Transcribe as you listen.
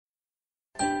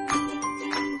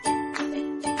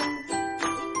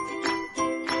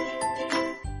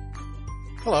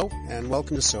Hello, and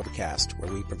welcome to SoberCast,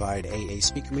 where we provide AA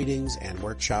speaker meetings and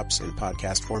workshops in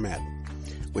podcast format.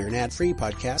 We're an ad-free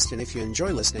podcast, and if you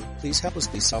enjoy listening, please help us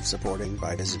be self-supporting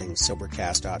by visiting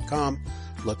Sobercast.com,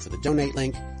 look for the donate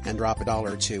link, and drop $1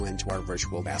 or $2 into our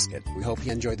virtual basket. We hope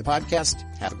you enjoy the podcast.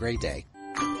 Have a great day.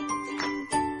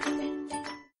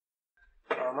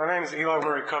 My name is Eli. I'm a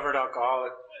recovered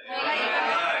alcoholic.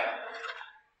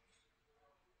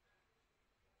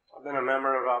 I've been a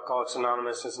member of Alcoholics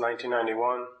Anonymous since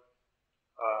 1991.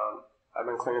 I've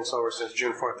been clean and sober since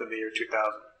June 4th of the year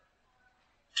 2000.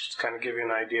 Just to kind of give you an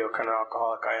idea of kind of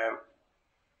alcoholic I am.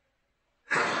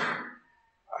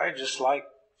 I'd just like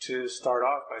to start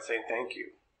off by saying thank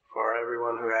you for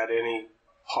everyone who had any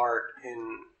part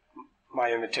in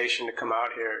my invitation to come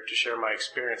out here to share my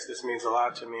experience. This means a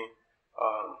lot to me.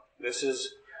 This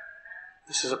is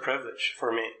a privilege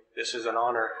for me. This is an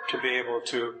honor to be able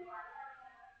to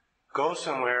go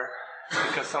somewhere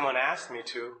because someone asked me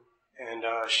to and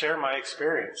share my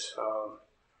experience.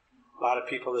 A lot of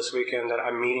people this weekend that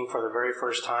I'm meeting for the very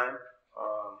first time.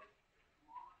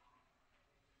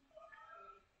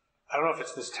 I don't know if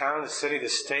it's this town, this city,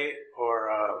 this state, or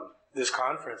this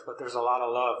conference, but there's a lot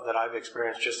of love that I've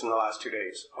experienced just in the last 2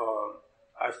 days.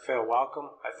 I feel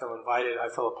welcome, I feel invited, I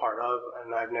feel a part of,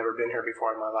 and I've never been here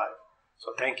before in my life.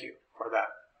 So thank you for that.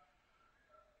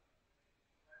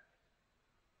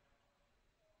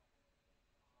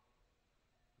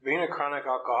 Being a chronic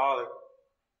alcoholic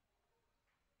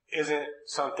isn't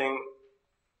something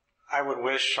I would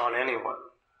wish on anyone.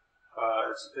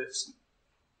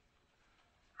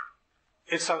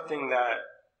 It's something that,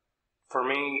 for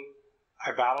me,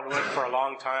 I battled with for a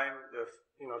long time.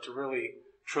 To really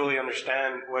truly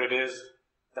understand what it is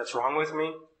that's wrong with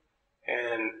me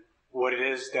and what it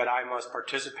is that I must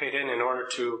participate in order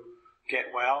to get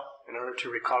well, in order to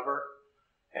recover.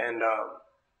 And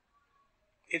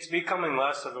it's becoming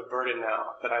less of a burden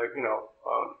now that I,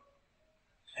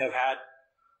 have had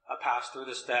a pass through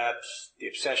the steps, the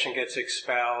obsession gets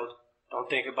expelled, don't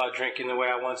think about drinking the way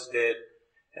I once did,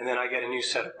 and then I get a new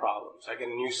set of problems. I get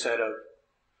a new set of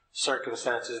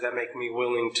circumstances that make me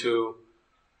willing to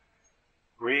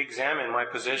re-examine my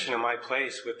position and my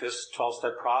place with this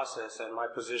 12-step process and my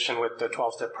position with the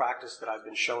 12-step practice that I've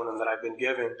been shown and that I've been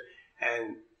given.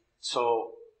 And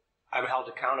so I'm held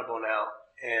accountable now.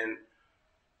 And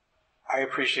I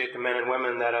appreciate the men and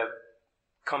women that have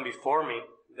come before me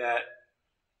that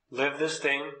live this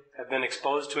thing, have been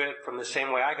exposed to it from the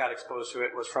same way I got exposed to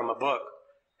it, was from a book,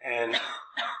 and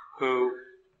who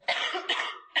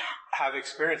have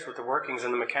experience with the workings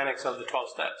and the mechanics of the 12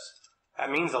 steps.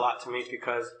 That means a lot to me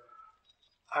because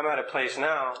I'm at a place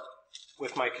now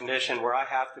with my condition where I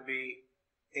have to be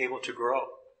able to grow.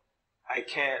 I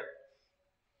can't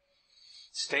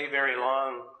stay very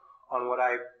long on what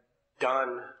I've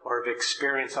done or have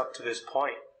experienced up to this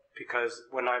point, because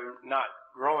when I'm not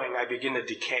growing, I begin to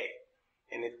decay.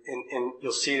 And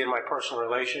you'll see it in my personal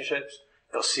relationships.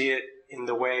 You'll see it in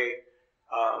the way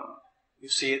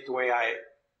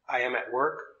I am at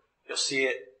work. You'll see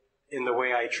it in the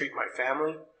way I treat my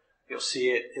family. You'll see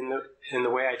it in the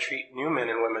way I treat new men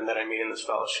and women that I meet in this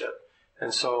fellowship.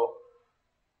 And so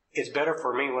it's better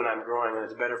for me when I'm growing, and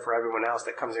it's better for everyone else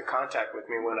that comes in contact with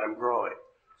me when I'm growing.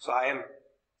 So I am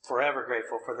forever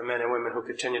grateful for the men and women who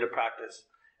continue to practice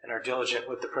and are diligent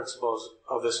with the principles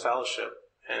of this fellowship.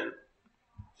 And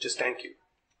just thank you.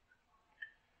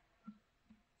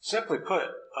 Simply put,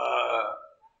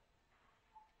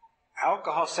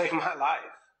 alcohol saved my life.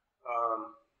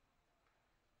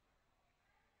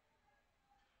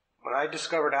 When I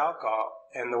discovered alcohol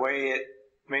and the way it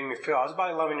made me feel, I was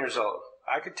about 11 years old.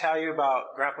 I could tell you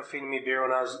about Grandpa feeding me beer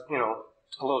when I was,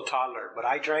 a little toddler, but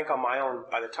I drank on my own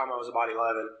by the time I was about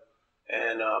 11.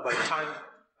 And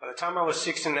by the time I was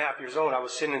 16 and a half years old, I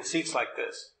was sitting in seats like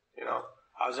this.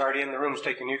 I was already in the rooms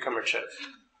taking newcomer chips.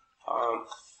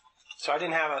 So I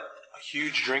didn't have a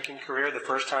huge drinking career the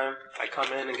first time I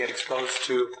come in and get exposed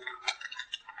to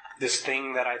this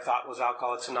thing that I thought was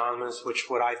Alcoholics Anonymous, which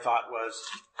what I thought was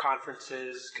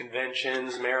conferences,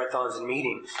 conventions, marathons, and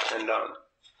meetings. And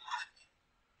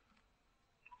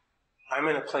I'm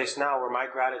in a place now where my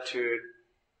gratitude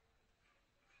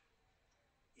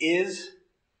is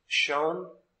shown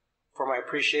for my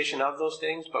appreciation of those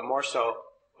things, but more so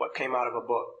what came out of a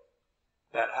book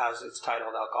that has its title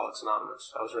Alcoholics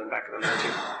Anonymous. That was written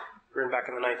back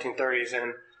in the 1930s,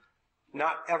 and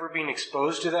not ever being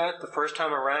exposed to that the first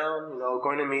time around,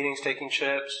 going to meetings, taking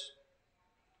chips.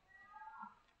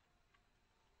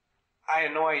 I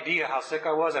had no idea how sick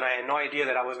I was, and I had no idea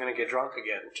that I was going to get drunk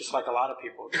again, just like a lot of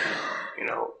people do.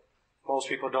 Most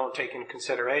people don't take into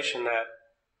consideration that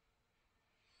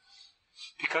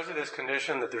because of this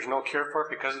condition that there's no cure for it,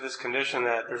 because of this condition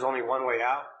that there's only one way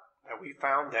out that we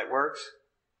found that works,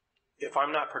 if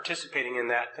I'm not participating in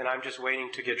that, then I'm just waiting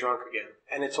to get drunk again.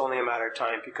 And it's only a matter of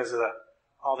time because of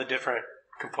all the different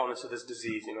components of this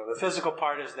disease. The physical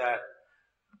part is that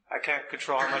I can't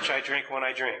control how much I drink when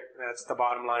I drink. That's the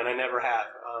bottom line. I never have.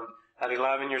 At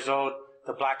 11 years old,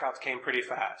 the blackouts came pretty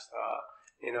fast.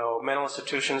 Mental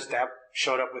institutions, that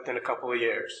showed up within a couple of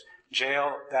years.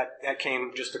 Jail, that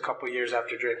came just a couple of years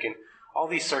after drinking. All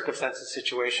these circumstances,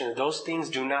 situations, those things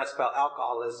do not spell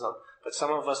alcoholism, but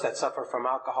some of us that suffer from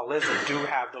alcoholism do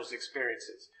have those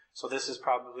experiences. So this is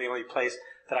probably the only place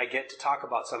that I get to talk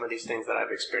about some of these things that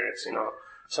I've experienced.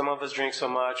 Some of us drink so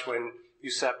much when you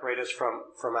separate us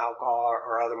from alcohol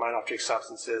or other mind altering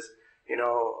substances.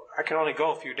 I can only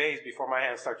go a few days before my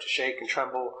hands start to shake and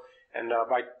tremble, and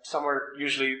by somewhere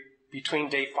usually between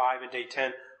day 5 and day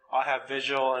 10, I'll have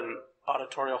visual and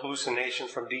auditory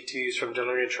hallucinations from DTs, from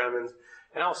delirium tremens,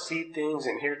 and I'll see things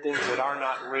and hear things that are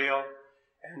not real.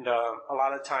 And a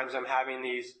lot of times I'm having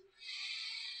these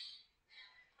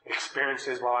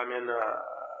experiences while I'm in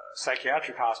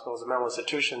psychiatric hospitals and mental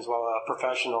institutions while a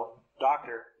professional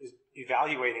doctor is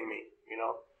evaluating me,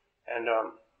 and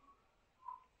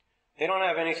they don't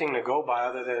have anything to go by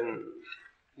other than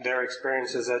their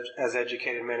experiences as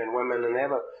educated men and women, and they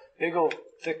have a big old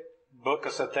thick book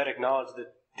of synthetic knowledge, the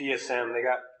DSM. They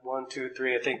got 1, 2,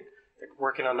 3, I think they're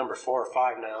working on number 4 or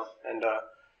 5 now, and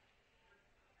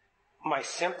my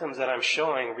symptoms that I'm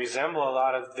showing resemble a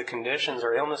lot of the conditions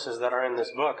or illnesses that are in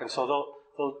this book, and so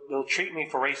they'll treat me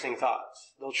for racing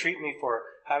thoughts. They'll treat me for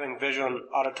having visual and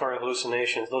auditory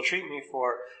hallucinations. They'll treat me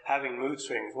for having mood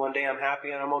swings. One day I'm happy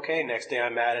and I'm okay. Next day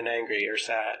I'm mad and angry or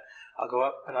sad. I'll go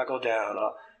up and I'll go down.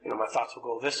 My thoughts will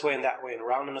go this way and that way and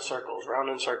round in circles,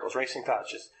 racing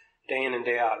thoughts, just day in and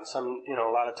day out. And a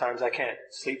lot of times I can't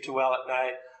sleep too well at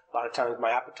night. A lot of times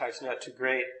my appetite's not too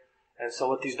great. And so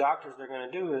what these doctors, they're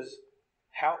going to do is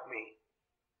help me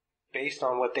based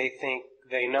on what they think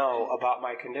they know about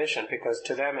my condition, because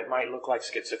to them it might look like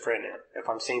schizophrenia if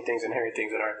I'm seeing things and hearing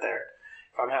things that aren't there.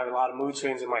 If I'm having a lot of mood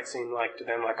swings, it might seem like to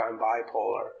them like I'm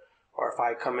bipolar. Or if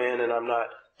I come in and I'm not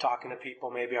talking to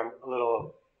people, maybe I'm a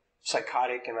little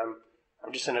psychotic and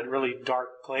I'm just in a really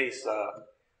dark place.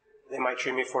 They might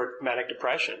treat me for manic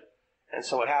depression. And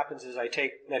so what happens is I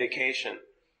take medication,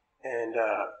 and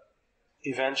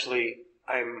eventually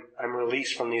I'm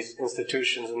released from these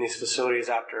institutions and these facilities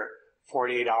after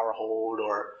 48-hour hold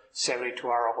or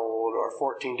 72-hour hold or a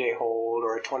 14-day hold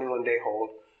or a 21-day hold.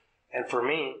 And for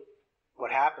me,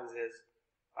 what happens is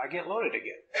I get loaded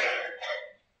again.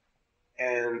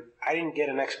 And I didn't get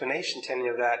an explanation to any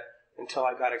of that until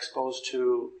I got exposed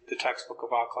to the textbook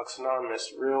of Alcoholics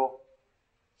Anonymous real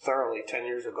thoroughly 10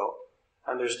 years ago.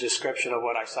 And there's a description of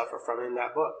what I suffer from in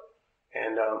that book.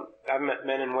 And I've met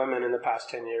men and women in the past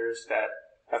 10 years that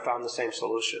have found the same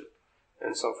solution.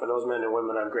 And so for those men and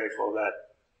women, I'm grateful that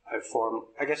I've formed,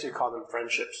 I guess you'd call them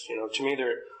friendships. To me,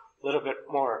 they're a little bit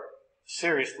more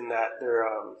serious than that.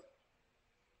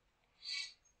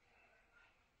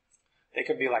 They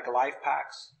could be like life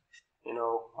packs,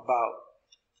 about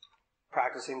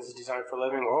practicing as designed for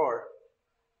living, or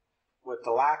with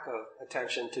the lack of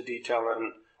attention to detail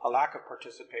and a lack of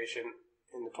participation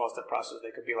in the 12-step process, they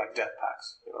could be like death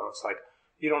packs. It's like,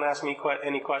 you don't ask me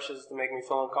any questions to make me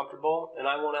feel uncomfortable, and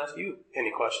I won't ask you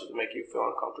any questions to make you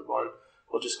feel uncomfortable. And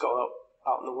we'll just go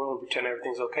out in the world and pretend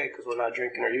everything's okay because we're not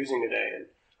drinking or using today, and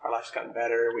our life's gotten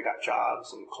better. We got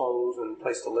jobs and clothes and a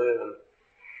place to live. And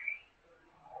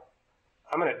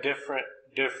I'm in a different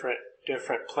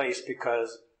place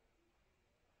because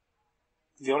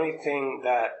the only thing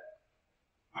that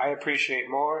I appreciate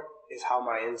more is how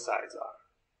my insides are.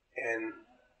 And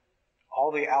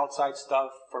all the outside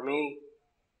stuff, for me,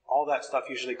 all that stuff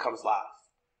usually comes last.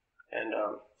 And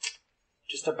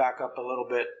just to back up a little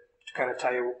bit, to kind of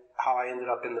tell you how I ended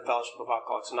up in the Fellowship of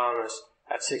Alcoholics Anonymous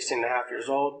at 16 and a half years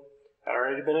old. I'd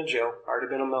already been in jail, already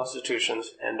been in mental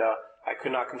institutions, and I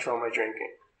could not control my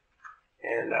drinking.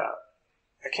 And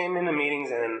I came into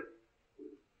meetings and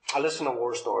I listened to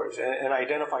war stories, and I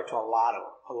identified to a lot of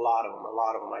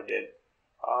them I did.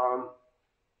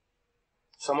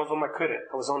 Some of them I couldn't.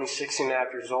 I was only 16 and a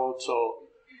half years old, so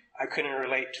I couldn't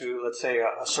relate to, let's say,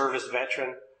 a service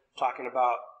veteran talking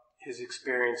about his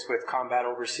experience with combat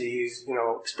overseas,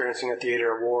 experiencing a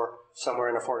theater of war somewhere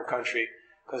in a foreign country.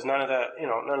 Because none of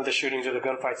the shootings or the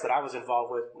gunfights that I was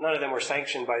involved with, none of them were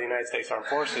sanctioned by the United States Armed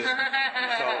Forces.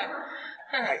 So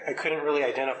I couldn't really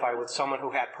identify with someone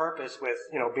who had purpose with,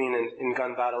 being in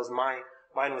gun battles. Mine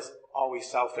was always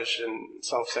selfish and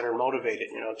self-centered, motivated,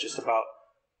 just about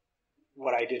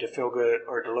what I did to feel good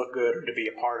or to look good or to be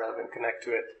a part of and connect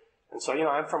to it. And so,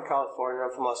 I'm from California,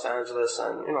 I'm from Los Angeles,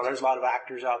 and, there's a lot of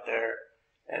actors out there.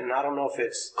 And I don't know if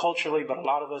it's culturally, but a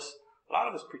lot of us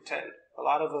pretend. A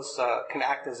lot of us can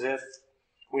act as if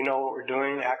we know what we're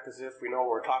doing, act as if we know what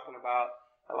we're talking about.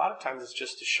 A lot of times it's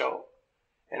just a show.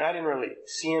 And I didn't really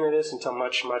see any of this until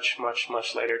much, much, much,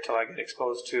 much later, till I get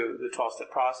exposed to the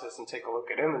 12-step process and take a look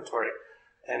at inventory.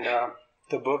 And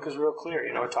the book is real clear.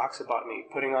 It talks about me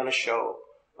putting on a show.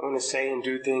 I'm going to say and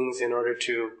do things in order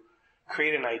to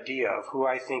create an idea of who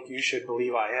I think you should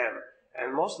believe I am.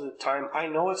 And most of the time, I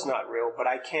know it's not real, but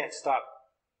I can't stop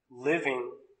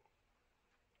living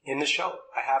in the show.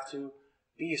 I have to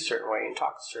be a certain way and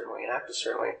talk a certain way and act a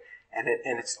certain way. And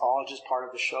it's all just part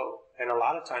of the show. And a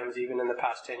lot of times, even in the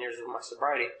past 10 years of my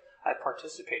sobriety, I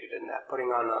participated in that, putting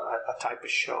on a type of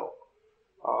show.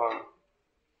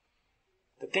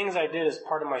 The things I did as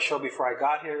part of my show before I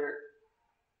got here,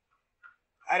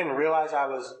 I didn't realize I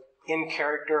was in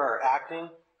character or acting,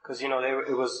 because, it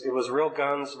was real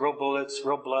guns, real bullets,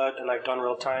 real blood, and I've done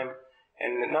real time.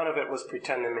 And none of it was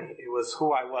pretend to me. It was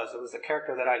who I was. It was the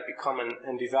character that I'd become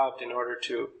and developed in order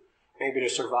to maybe to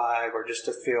survive or just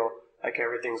to feel like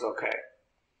everything's okay.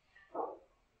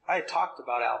 I had talked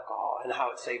about alcohol and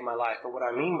how it saved my life, but what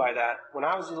I mean by that, when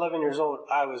I was 11 years old,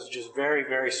 I was just very,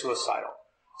 very suicidal.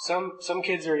 Some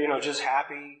kids are, just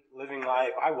happy living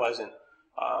life. I wasn't.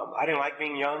 I didn't like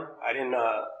being young. I didn't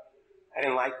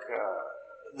like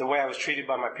the way I was treated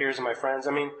by my peers and my friends.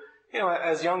 I mean,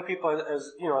 as young people,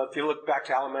 if you look back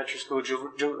to elementary school,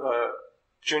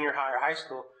 junior high or high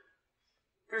school,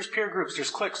 there's peer groups, there's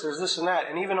cliques, there's this and that.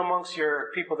 And even amongst your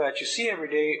people that you see every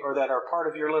day or that are part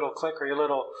of your little clique or your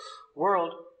little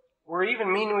world, we're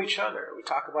even mean to each other. We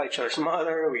talk about each other's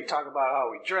mother. We talk about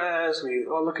how we dress.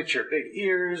 Look at your big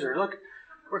ears.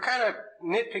 We're kind of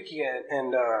nitpicky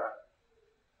and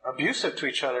abusive to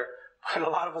each other. But a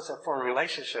lot of us have formed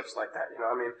relationships like that.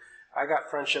 I got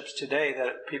friendships today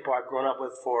that people I've grown up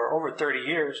with for over 30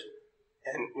 years.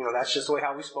 And, that's just the way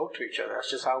how we spoke to each other. That's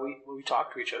just how we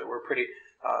talk to each other. We're pretty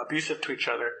abusive to each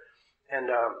other. And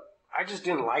I just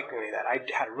didn't like any of that. I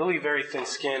had really very thin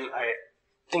skin.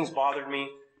 Things bothered me.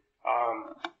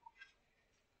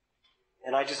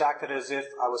 And I just acted as if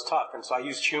I was tough. And so I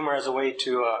used humor as a way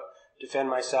to defend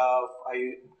myself.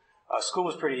 School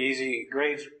was pretty easy.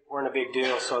 Grades weren't a big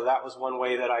deal. So that was one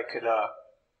way that I could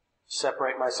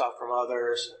separate myself from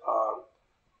others.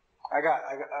 I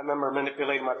remember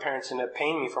manipulating my parents into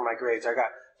paying me for my grades. I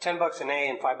got $10 an A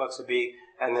and $5 a B.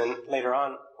 And then later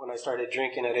on, when I started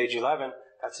drinking at age 11,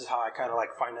 that's just how I kind of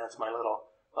financed my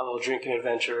little drinking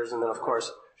adventures. And then, of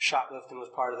course, shoplifting was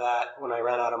part of that when I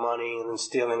ran out of money, and then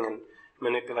stealing and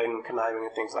manipulating and conniving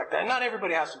and things like that. And not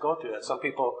everybody has to go through that. Some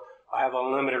people have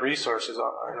unlimited resources,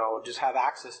 just have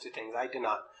access to things. I did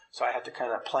not. So I had to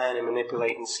kind of plan and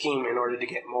manipulate and scheme in order to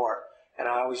get more. And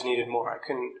I always needed more. I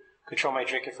couldn't control my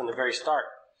drinking from the very start.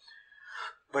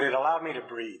 But it allowed me to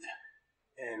breathe.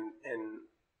 And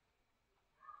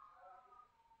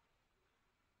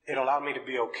it allowed me to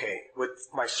be okay with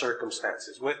my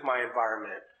circumstances, with my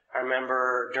environment. I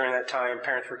remember during that time,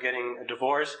 parents were getting a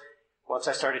divorce. Once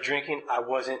I started drinking, I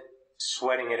wasn't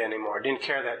sweating it anymore. I didn't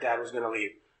care that dad was going to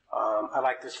leave. I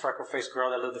liked this freckle-faced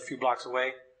girl that lived a few blocks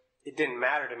away. It didn't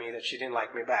matter to me that she didn't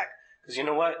like me back. Because you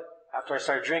know what? After I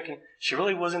started drinking, she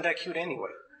really wasn't that cute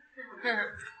anyway.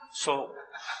 So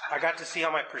I got to see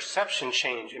how my perception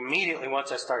changed immediately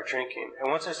once I started drinking. And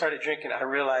once I started drinking, I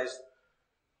realized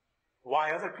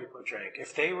why other people drank.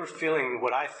 If they were feeling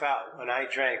what I felt when I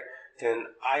drank, then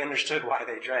I understood why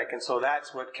they drank. And so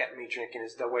that's what kept me drinking,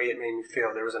 is the way it made me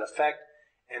feel. There was an effect,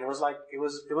 and it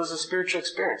was a spiritual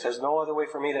experience. There's no other way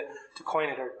for me to coin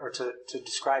it or to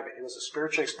describe it. It was a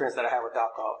spiritual experience that I had with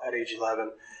alcohol at age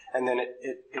 11, and then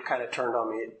it kind of turned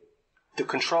on me. The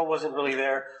control wasn't really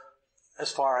there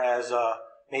as far as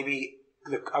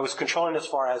I was controlling as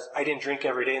far as I didn't drink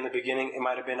every day in the beginning. It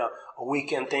might have been a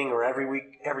weekend thing or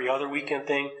every other weekend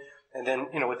thing. And then,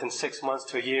 within 6 months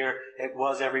to a year, it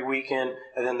was every weekend.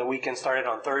 And then the weekend started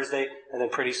on Thursday. And then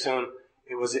pretty soon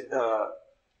it was,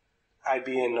 I'd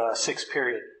be in sixth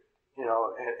period,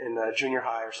 in junior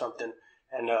high or something.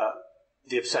 And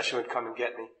the obsession would come and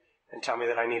get me and tell me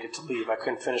that I needed to leave. I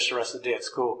couldn't finish the rest of the day at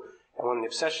school. And when the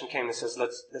obsession came and says,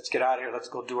 let's get out of here, let's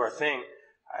go do our thing,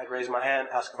 I'd raise my hand,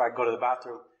 ask if I'd go to the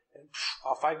bathroom, and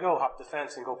off I'd go, hop the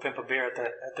fence and go pimp a beer at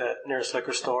the nearest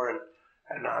liquor store and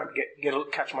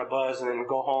catch my buzz, and then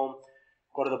go home,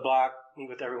 go to the block, meet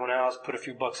with everyone else, put a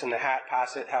few bucks in the hat,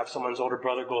 pass it, have someone's older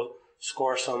brother go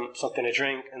score something to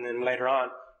drink, and then later on,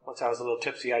 once I was a little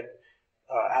tipsy, I'd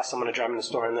ask someone to drive me to the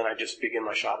store, and then I'd just begin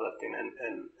my shoplifting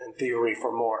and thievery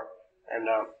for more. And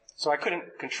so I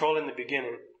couldn't control it in the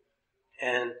beginning.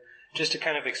 And just to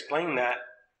kind of explain that,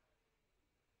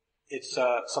 it's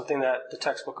something that the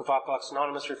textbook of Alcoholics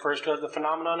Anonymous refers to as the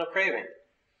phenomenon of craving.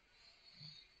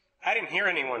 I didn't hear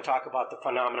anyone talk about the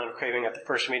phenomenon of craving at the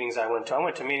first meetings I went to. I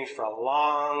went to meetings for a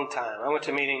long time. I went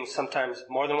to meetings sometimes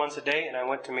more than once a day, and I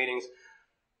went to meetings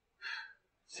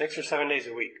 6 or 7 days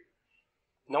a week.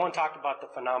 No one talked about the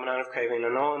phenomenon of craving,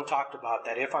 and no one talked about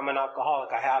that if I'm an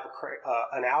alcoholic, I have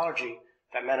an allergy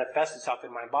that manifests itself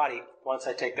in my body once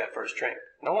I take that first drink.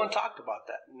 No one talked about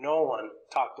that. No one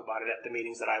talked about it at the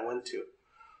meetings that I went to.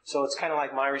 So it's kind of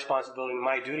like my responsibility,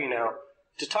 my duty now,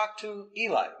 to talk to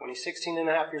Eli when he's 16 and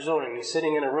a half years old and he's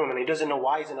sitting in a room and he doesn't know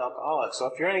why he's an alcoholic. So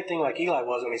if you're anything like Eli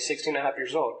was when he's 16 and a half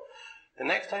years old, the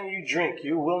next time you drink,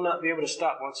 you will not be able to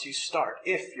stop once you start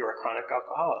if you're a chronic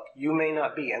alcoholic. You may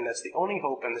not be, and that's the only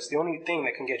hope and that's the only thing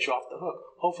that can get you off the hook.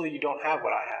 Hopefully you don't have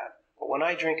what I have. But when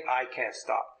I drink, I can't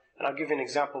stop. And I'll give you an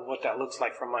example of what that looks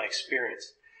like from my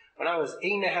experience. When I was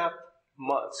 8.5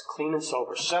 months clean and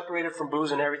sober, separated from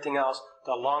booze and everything else,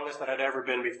 the longest that I'd ever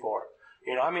been before.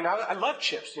 I love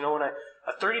chips. When a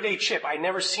 30-day chip, I'd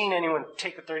never seen anyone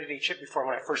take a 30-day chip before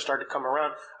when I first started to come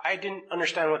around. I didn't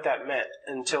understand what that meant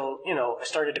until, I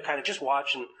started to kind of just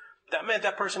watch, and that meant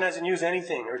that person hasn't used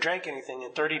anything or drank anything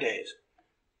in 30 days.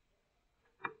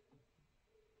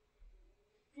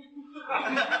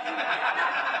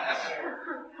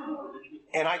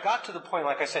 And I got to the point,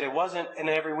 like I said, it wasn't an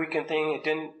every weekend thing. It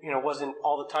didn't, wasn't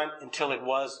all the time until it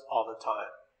was all the time.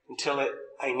 Until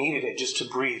I needed it just to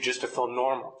breathe, just to feel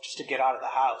normal, just to get out of the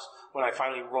house. When I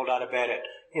finally rolled out of bed at,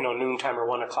 noontime or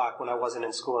 1 o'clock when I wasn't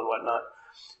in school and whatnot.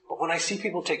 But when I see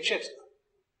people take chips,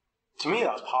 to me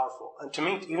that was powerful. And to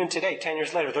me, even today, 10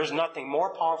 years later, there's nothing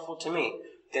more powerful to me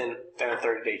than a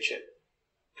 30-day chip.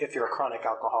 If you're a chronic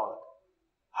alcoholic.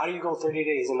 How do you go 30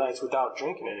 days and nights without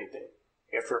drinking anything?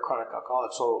 If you're a chronic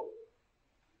alcoholic. So,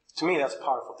 to me, that's a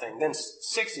powerful thing. Then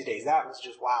 60 days, that was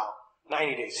just wow.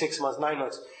 90 days, 6 months, 9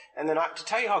 months. And then to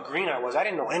tell you how green I was, I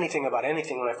didn't know anything about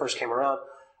anything when I first came around.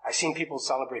 I seen people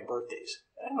celebrate birthdays.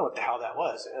 I didn't know what the hell that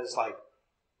was. I was like,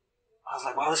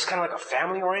 wow, this is kind of like a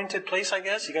family-oriented place, I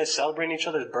guess. You guys celebrating each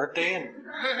other's birthday, and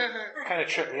kind of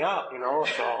tripped me out,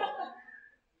 So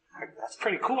that's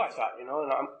pretty cool, I thought, And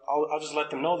I'll just let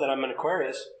them know that I'm an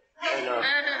Aquarius. And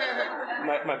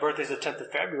my birthday's the 10th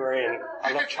of February, and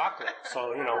I love chocolate.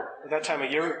 So, that time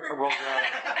of year rolls around,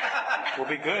 we'll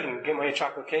be good and get me a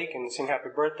chocolate cake and sing happy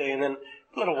birthday. And then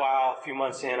a little while, a few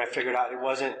months in, I figured out it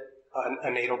wasn't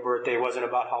a natal birthday. It wasn't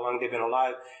about how long they've been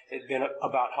alive. It'd been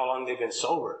about how long they've been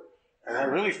sober. And that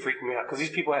really freaked me out because these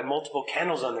people had multiple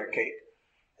candles on their cake.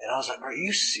 And I was like, are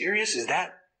you serious?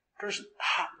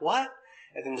 What?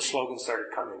 And then the slogan started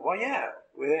coming. Well, yeah,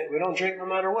 we don't drink no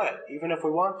matter what. Even if we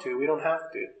want to, we don't have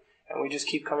to. And we just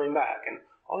keep coming back. And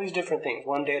all these different things,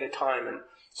 one day at a time. And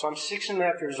so I'm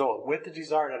 6.5 years old with the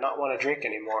desire to not want to drink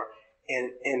anymore.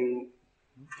 And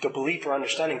the belief or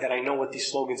understanding that I know what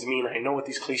these slogans mean, I know what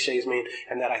these cliches mean,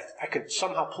 and that I could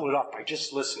somehow pull it off by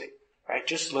just listening. Right?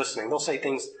 Just listening. They'll say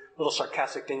things, little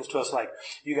sarcastic things to us like,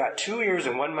 you got 2 ears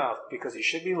and 1 mouth because you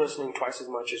should be listening twice as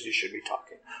much as you should be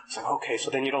talking. It's like, okay, so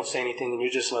then you don't say anything and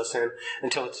you just listen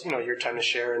until it's, your time to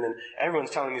share. And then everyone's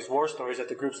telling these war stories at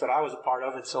the groups that I was a part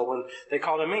of. And so when they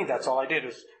called on me, that's all I did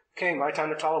was, okay, my time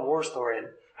to tell a war story. And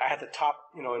I had to top,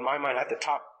 in my mind, I had to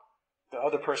top the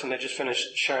other person that just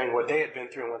finished sharing what they had been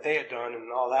through and what they had done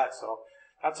and all that. So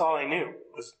that's all I knew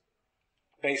was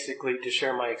basically to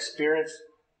share my experience,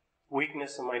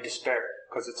 weakness, and my despair,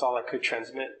 because it's all I could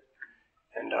transmit.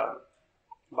 And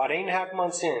about 8.5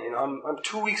 months in, I'm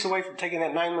 2 weeks away from taking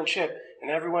that 9-month chip,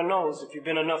 and everyone knows if you've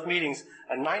been in enough meetings,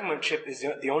 a 9-month chip is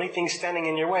the only thing standing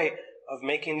in your way of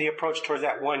making the approach towards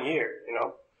that 1 year.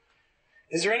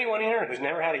 Is there anyone here who's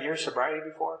never had a year's sobriety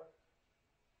before?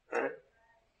 Right?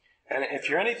 And if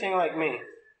you're anything like me,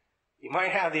 you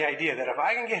might have the idea that if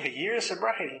I can get a year's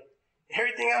sobriety,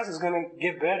 everything else is going to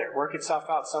get better, work itself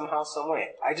out somehow, some way.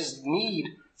 I just need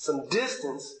some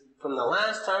distance from the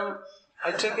last time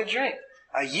I took a drink.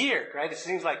 A year, right? It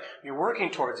seems like you're working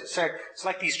towards it. It's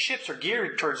like these chips are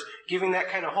geared towards giving that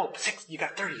kind of hope. You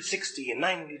got 30, 60, and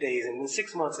 90 days, and then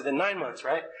 6 months, and then 9 months,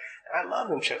 right? And I love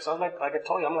them chips. I was like I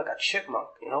told you, I'm like a chipmunk,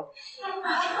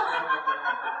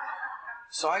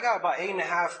 So I got about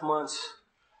 8.5 months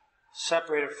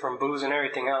separated from booze and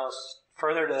everything else,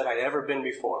 further than I'd ever been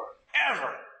before.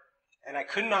 Ever! And I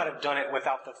could not have done it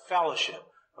without the fellowship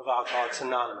of Alcoholics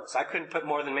Anonymous. I couldn't put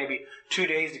more than maybe 2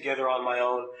 days together on my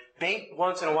own. Maybe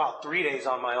once in a while, 3 days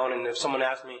on my own. And if someone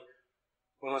asked me,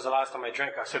 when was the last time I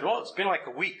drank? I said, well, it's been like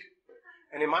a week.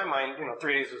 And in my mind,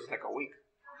 3 days was like a week.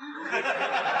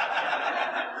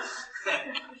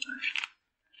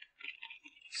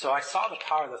 So I saw the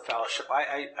power of the fellowship.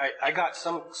 I got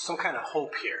some kind of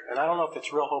hope here. And I don't know if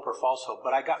it's real hope or false hope,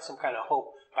 but I got some kind of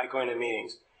hope by going to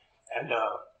meetings. And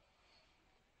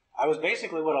I was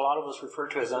basically what a lot of us refer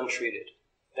to as untreated.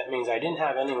 That means I didn't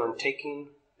have anyone taking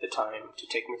the time to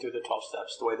take me through the 12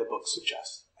 steps the way the book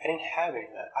suggests. I didn't have any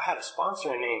of that. I had a sponsor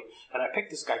and name, and I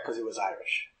picked this guy because he was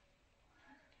Irish.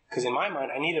 Because in my mind,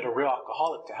 I needed a real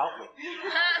alcoholic to help me.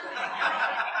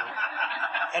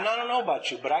 And I don't know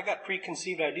about you, but I got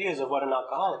preconceived ideas of what an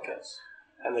alcoholic is.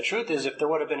 And the truth is, if there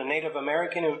would have been a Native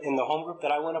American in the home group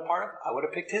that I went a part of, I would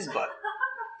have picked his butt.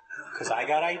 Because I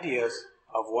got ideas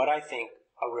of what I think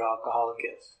a real alcoholic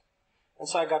is. And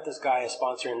so I got this guy a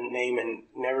sponsor and name and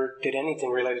never did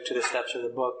anything related to the steps of the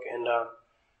book. And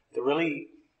the really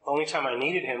only time I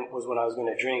needed him was when I was going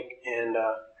to drink. And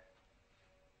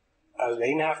I was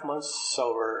 8.5 months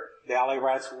sober. The alley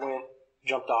rats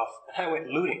jumped off, and I went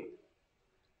looting.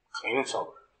 Clean and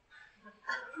sober.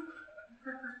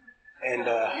 And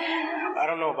I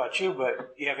don't know about you,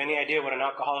 but you have any idea what an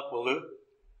alcoholic will loot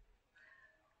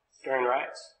during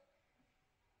riots?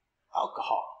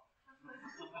 Alcohol.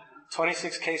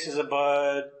 26 cases of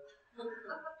Bud,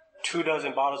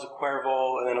 24 bottles of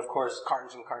Cuervo, and then, of course,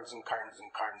 cartons and cartons and cartons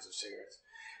and cartons of cigarettes.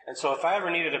 And so if I ever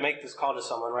needed to make this call to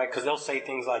someone, right, because they'll say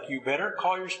things like, you better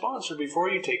call your sponsor before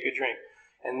you take a drink.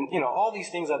 And, all these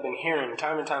things I've been hearing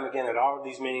time and time again at all of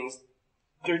these meetings,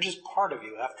 they're just part of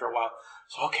you after a while.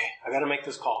 So, okay, I got to make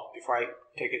this call before I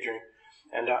take a drink.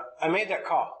 And I made that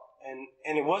call.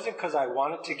 And it wasn't because I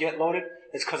wanted to get loaded.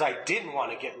 It's because I didn't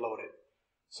want to get loaded.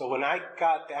 So when I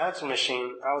got the answer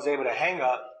machine, I was able to hang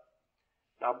up.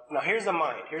 Now here's the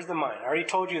mind. Here's the mind. I already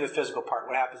told you the physical part.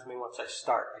 What happens to me once I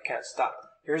start? I can't stop.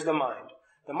 Here's the mind.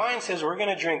 The mind says we're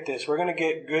going to drink this. We're going to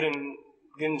get good and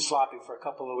getting sloppy for a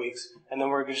couple of weeks, and then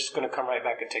we're just going to come right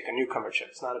back and take a newcomer chip.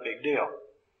 It's not a big deal.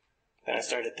 Then I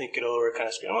started thinking over, kind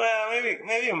of screaming, well,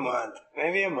 maybe a month.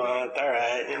 Maybe a month. All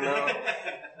right,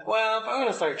 Well, if I'm going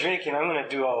to start drinking, I'm going to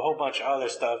do a whole bunch of other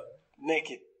stuff. Make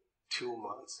it 2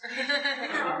 months.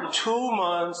 2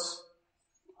 months,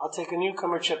 I'll take a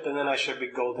newcomer chip, and then I should be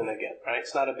golden again, right?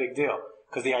 It's not a big deal.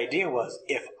 Because the idea was,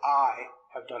 if I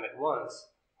have done it once,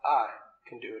 I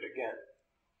can do it again.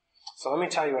 So let me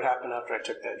tell you what happened after I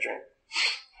took that drink.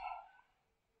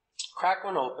 Crack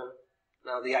one open.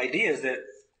 Now the idea is that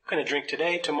I'm going to drink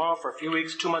today, tomorrow, for a few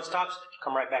weeks, 2 months tops,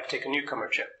 come right back, take a newcomer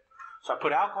chip. So I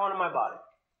put alcohol in my body.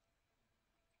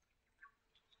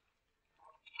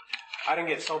 I didn't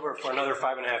get sober for another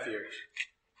 5.5 years.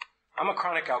 I'm a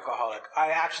chronic alcoholic. I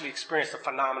actually experienced the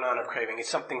phenomenon of craving. It's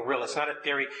something real. It's not a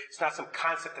theory. It's not some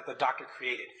concept that the doctor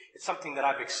created. It's something that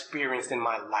I've experienced in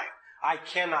my life. I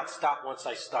cannot stop once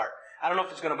I start. I don't know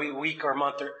if it's going to be a week or a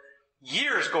month or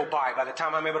years go by the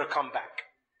time I'm able to come back.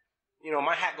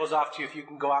 My hat goes off to you if you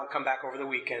can go out and come back over the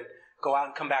weekend, go out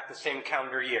and come back the same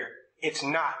calendar year. It's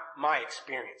not my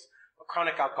experience. A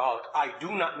chronic alcoholic, I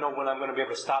do not know when I'm going to be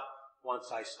able to stop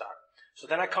once I start. So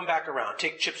then I come back around,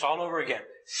 take chips all over again.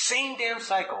 Same damn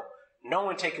cycle. No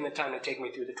one taking the time to take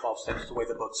me through the 12 steps the way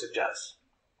the book suggests.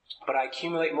 But I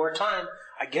accumulate more time.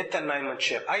 I get that 9-month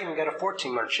chip. I even got a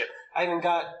 14-month chip. I even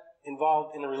got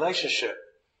involved in a relationship.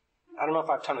 I don't know if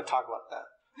I have time to talk about that.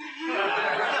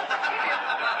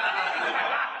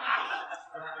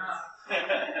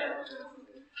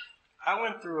 I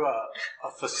went through a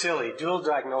facility, dual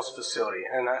diagnosed facility.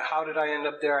 And how did I end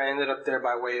up there? I ended up there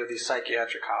by way of these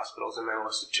psychiatric hospitals and mental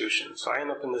institutions. So I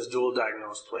ended up in this dual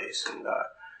diagnosed place. And,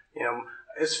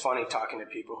 it's funny talking to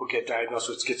people who get diagnosed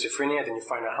with schizophrenia, then you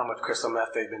find out how much crystal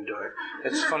meth they've been doing.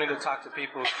 It's funny to talk to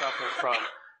people who suffer from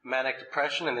manic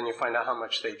depression, and then you find out how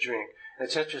much they drink. And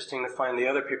it's interesting to find the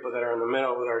other people that are in the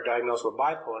middle that are diagnosed with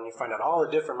bipolar, and you find out all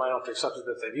the different mind-altering substances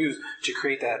that they've used to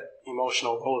create that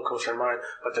emotional roller coaster in mind.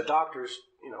 But the doctors,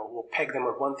 will peg them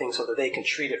with one thing so that they can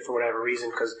treat it for whatever reason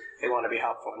because they want to be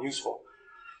helpful and useful.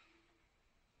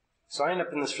 So I ended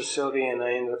up in this facility, and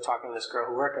I ended up talking to this girl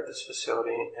who worked at this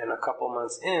facility, and a couple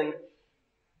months in,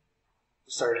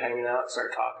 started hanging out,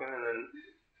 started talking, and then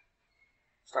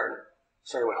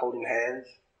started with holding hands,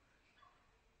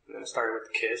 and then it started with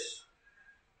the kiss,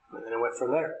 and then it went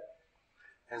from there.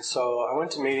 And so I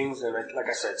went to meetings, and like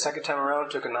I said, second time around,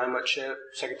 took a 9-month chip.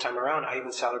 Second time around, I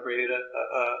even celebrated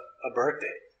a birthday.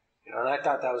 And I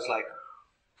thought that was like,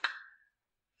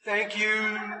 thank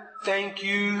you, thank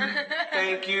you,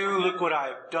 thank you, look what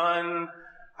I've done.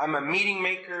 I'm a meeting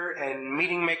maker, and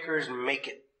meeting makers make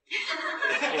it.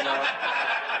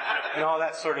 And all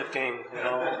that sort of thing, and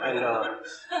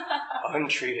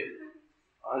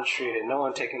untreated. No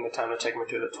one taking the time to take me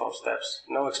through the 12 steps.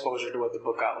 No exposure to what the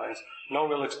book outlines. No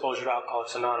real exposure to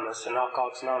Alcoholics Anonymous, and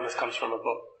Alcoholics Anonymous comes from a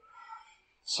book.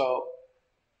 So,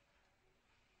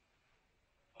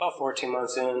 About 14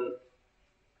 months in,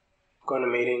 going to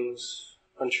meetings,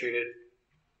 untreated.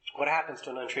 What happens to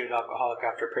an untreated alcoholic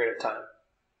after a period of time?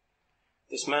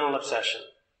 This mental obsession,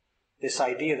 this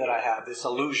idea that I have, this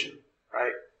illusion,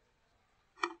 right?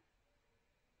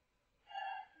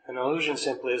 An illusion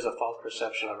simply is a false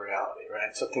perception of reality,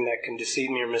 right? Something that can deceive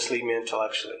me or mislead me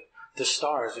intellectually. The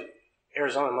stars,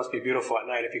 Arizona must be beautiful at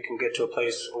night if you can get to a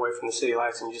place away from the city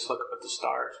lights and you just look up at the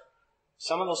stars.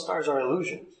 Some of those stars are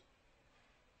illusions.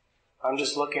 I'm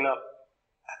just looking up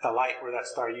at the light where that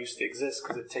star used to exist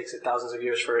because it takes it thousands of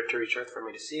years for it to reach Earth for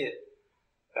me to see it.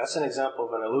 That's an example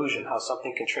of an illusion, how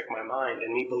something can trick my mind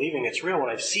and me believing it's real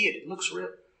when I see it. It looks real.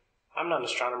 I'm not an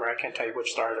astronomer. I can't tell you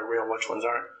which stars are real and which ones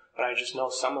aren't. But I just know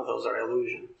some of those are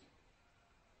illusions.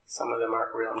 Some of them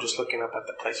aren't real. I'm just looking up at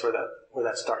the place where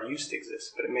that star used to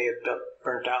exist. But it may have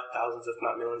burnt out thousands, if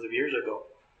not millions of years ago.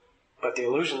 But the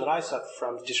illusion that I suffer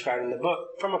from is described in the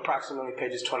book from approximately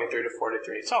pages 23 to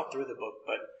 43. It's all through the book,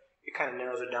 but it kind of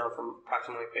narrows it down from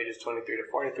approximately pages 23 to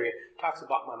 43. It talks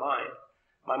about my mind.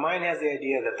 My mind has the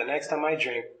idea that the next time I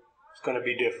drink, it's going to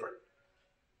be different.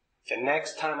 The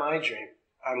next time I drink,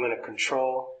 I'm going to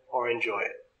control or enjoy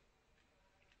it.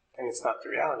 And it's not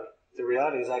the reality. The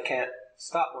reality is I can't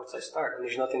stop once I start, and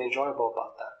there's nothing enjoyable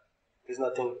about that. There's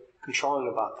nothing controlling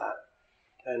about that.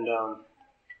 And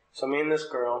so me and this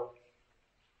girl,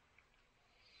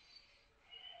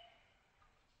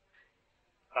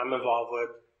 I'm involved with,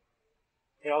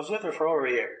 I was with her for over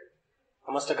a year.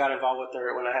 I must have got involved with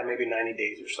her when I had maybe 90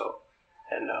 days or so.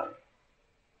 And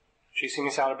she seen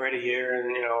me celebrate a year,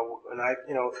 and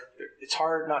it's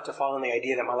hard not to fall in the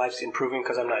idea that my life's improving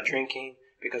because I'm not drinking,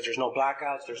 because there's no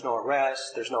blackouts, there's no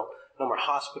arrests, there's no more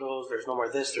hospitals, there's no more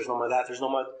this, there's no more that, there's no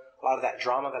more a lot of that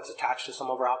drama that's attached to some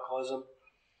of our alcoholism,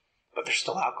 but there's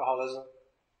still alcoholism.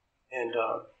 And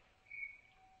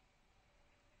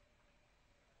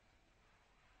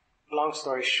long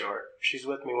story short, she's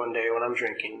with me one day when I'm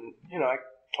drinking. I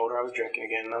told her I was drinking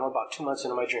again, and I'm about 2 months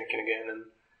into my drinking again, and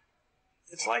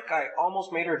it's like I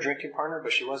almost made her a drinking partner,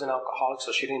 but she was an alcoholic,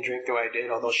 so she didn't drink the way I did,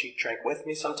 although she drank with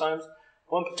me sometimes.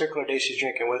 One particular day, she's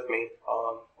drinking with me.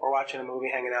 We're watching a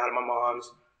movie, hanging out at my mom's.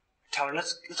 I tell her,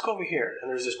 let's go over here. And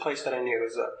there's this place that I knew. It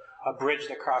was a bridge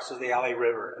that crosses the LA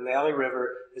River. And the LA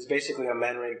River is basically a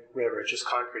man-made river. It's just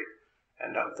concrete.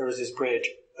 And there was this bridge,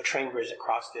 a train bridge that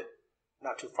crossed it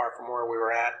not too far from where we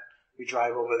were at. We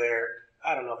drive over there.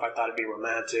 I don't know if I thought it'd be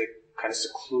romantic, kind of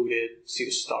secluded, see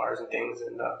the stars and things.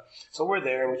 And so we're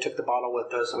there, and we took the bottle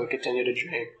with us, and we continued to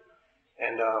drink.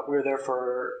 And we were there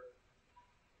for,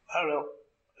 I don't know,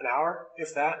 an hour,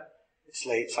 if that. It's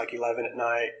late. It's like 11 at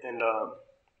night, and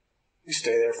we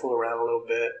stay there, fool around a little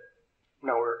bit.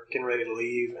 Now we're getting ready to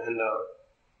leave, and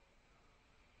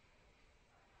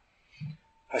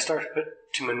I start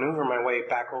to maneuver my way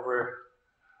back over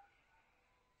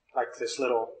like this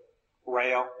little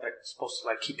rail that's supposed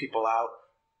to keep people out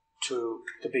to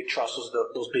the big trestles,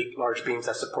 those big large beams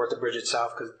that support the bridge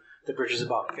itself, because the bridge is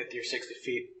about 50 or 60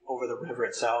 feet over the river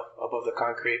itself, above the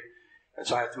concrete. And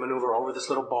so I have to maneuver over this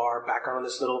little bar, back on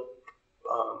this little,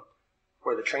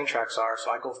 where the train tracks are.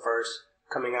 So I go first,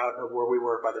 coming out of where we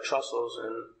were by the trestles,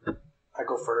 and I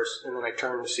go first, and then I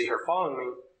turn to see her following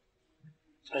me,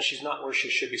 and she's not where she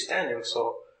should be standing,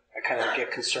 so I kind of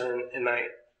get concerned, and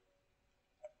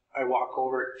I walk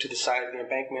over to the side of the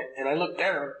embankment, and I look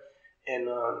down, and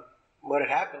what had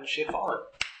happened, she had fallen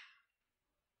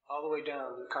all the way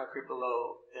down to the concrete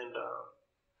below, and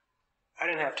I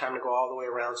didn't have time to go all the way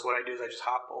around, so what I do is I just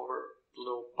hop over the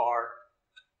little bar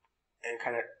and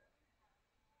kind of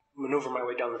maneuver my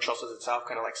way down the trusses itself,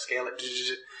 kind of like scale it.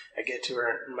 I get to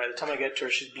her, and by the time I get to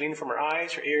her, she's bleeding from her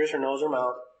eyes, her ears, her nose, her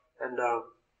mouth, and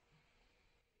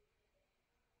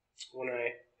when I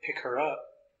pick her up,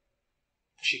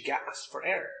 she gasps for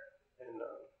air, and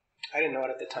I didn't know it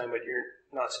at the time, but you're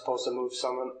not supposed to move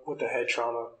someone with a head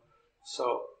trauma,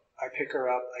 so I pick her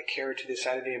up, I carry her to the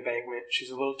side of the embankment. She's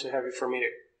a little too heavy for me to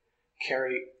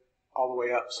carry all the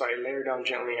way up, so I lay her down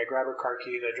gently. I grab her car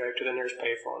keys, I drive to the nearest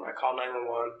payphone, I call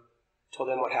 911, told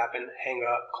them what happened, hang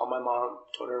up, call my mom,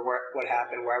 told her what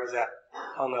happened, where I was at,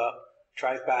 hung up,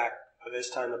 drive back. By this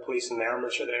time, the police and the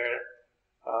ambulance are there.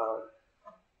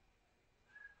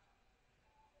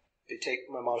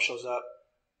 My mom shows up.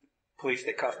 Police,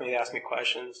 they cuff me, they ask me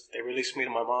questions. They release me to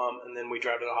my mom, and then we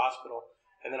drive to the hospital.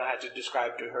 And then I had to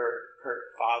describe to her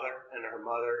father and her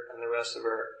mother and the rest of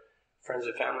her friends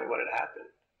and family what had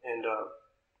happened. And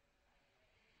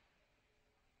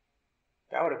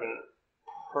that would have been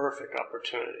a perfect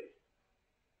opportunity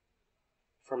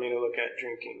for me to look at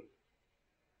drinking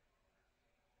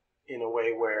in a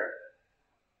way where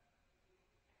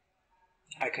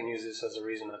I can use this as a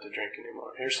reason not to drink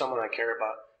anymore. Here's someone I care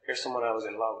about. Here's someone I was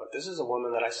in love with. This is a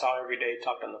woman that I saw every day,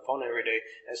 talked on the phone every day,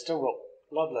 and still wrote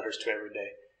love letters to every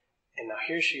day. And now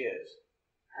here she is,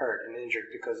 hurt and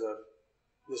injured because of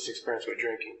this experience with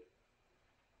drinking.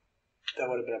 That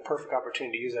would have been a perfect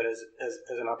opportunity to use that as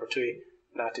an opportunity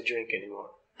not to drink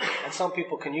anymore. And some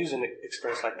people can use an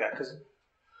experience like that because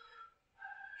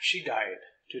she died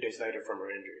 2 days later from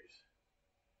her injuries.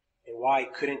 And why I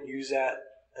couldn't use that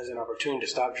as an opportunity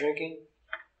to stop drinking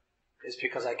is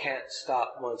because I can't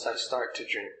stop once I start to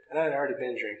drink. And I had already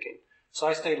been drinking. So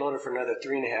I stayed loaded for another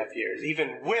 3.5 years,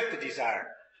 even with the desire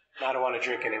not to want to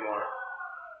drink anymore.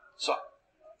 So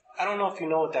I don't know if you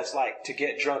know what that's like, to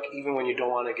get drunk even when you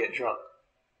don't want to get drunk.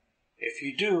 If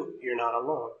you do, you're not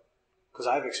alone, because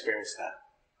I've experienced that.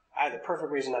 I had the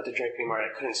perfect reason not to drink anymore,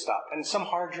 and I couldn't stop. And some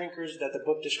hard drinkers that the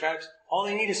book describes, all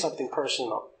they need is something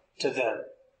personal to them,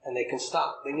 and they can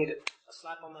stop. They need a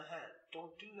slap on the hand.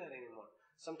 Don't do that anymore.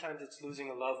 Sometimes it's losing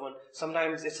a loved one.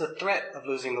 Sometimes it's a threat of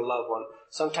losing a loved one.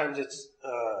 Sometimes it's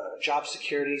job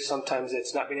security. Sometimes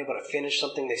it's not being able to finish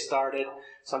something they started.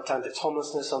 Sometimes it's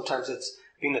homelessness. Sometimes it's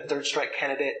being a third strike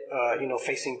candidate,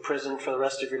 facing prison for the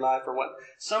rest of your life or what.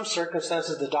 Some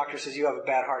circumstances, the doctor says you have a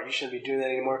bad heart, you shouldn't be doing that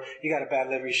anymore. You got a bad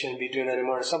liver, you shouldn't be doing that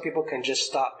anymore. And some people can just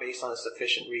stop based on a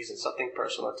sufficient reason, something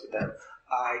personal to them.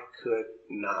 I could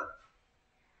not.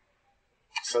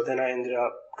 So then I ended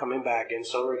up coming back in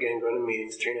sober again, going to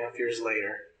meetings 3.5 years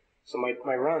later. So my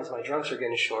drunks are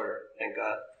getting shorter, thank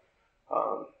God.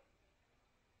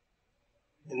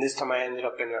 And this time I ended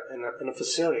up in a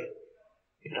facility,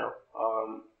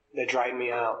 they dried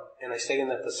me out, and I stayed in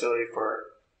that facility for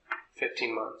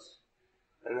 15 months.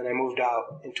 And then I moved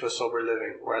out into a sober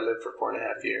living where I lived for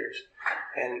 4.5 years.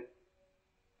 And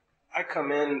I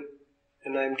come in,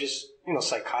 and I'm just,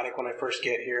 psychotic when I first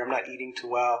get here. I'm not eating too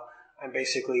well. I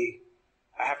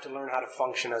have to learn how to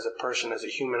function as a person, as a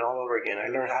human all over again. I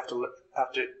have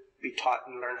to be taught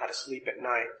and learn how to sleep at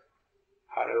night,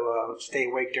 how to stay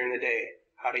awake during the day,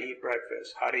 how to eat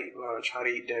breakfast, how to eat lunch, how to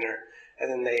eat dinner.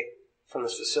 And then from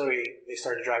this facility, they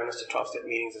started driving us to 12-step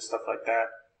meetings and stuff like that.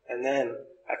 And then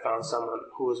I found someone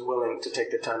who was willing to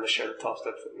take the time to share the 12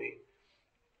 steps with me.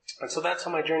 And so that's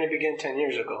how my journey began 10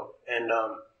 years ago. And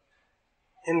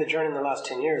in the journey in the last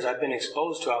 10 years, I've been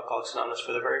exposed to Alcoholics Anonymous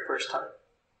for the very first time.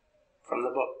 From the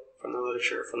book, from the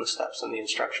literature, from the steps and the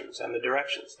instructions and the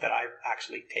directions that I've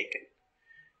actually taken.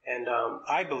 And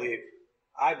I believe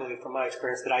from my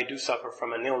experience that I do suffer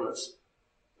from an illness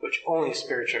which only a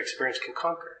spiritual experience can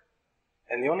conquer.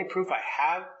 And the only proof I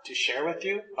have to share with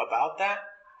you about that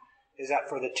is that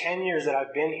for the 10 years that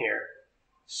I've been here,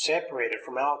 separated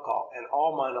from alcohol and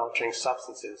all mind-altering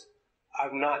substances,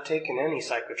 I've not taken any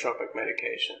psychotropic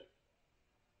medication.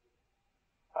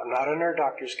 I'm not under a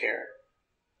doctor's care,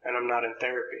 and I'm not in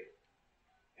therapy.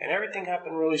 And everything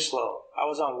happened really slow. I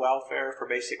was on welfare for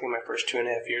basically my first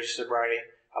 2.5 years of sobriety.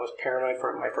 I was paranoid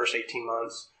for my first 18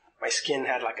 months. My skin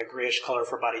had like a grayish color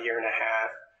for about 1.5 years.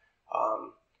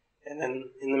 And then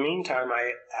in the meantime,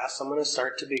 I asked someone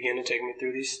to begin to take me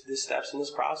through these steps in this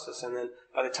process. And then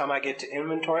by the time I get to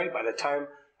inventory, by the time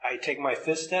I take my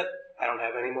 5th step, I don't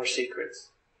have any more secrets.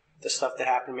 The stuff that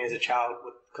happened to me as a child,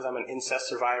 because I'm an incest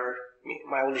survivor,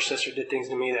 my older sister did things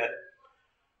to me that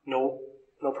no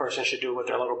person should do with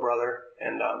their little brother.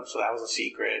 And so that was a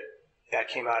secret. That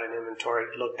came out in inventory,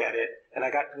 looked at it. And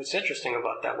what's interesting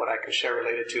about that, what I can share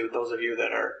related to those of you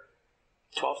that are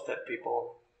 12-step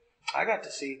people, I got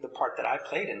to see the part that I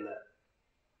played in that.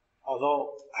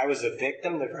 Although I was a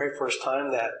victim the very first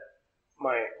time that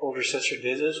my older sister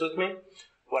did this with me,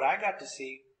 what I got to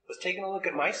see was taking a look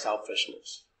at my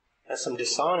selfishness and some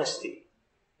dishonesty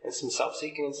and some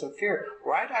self-seeking and some fear,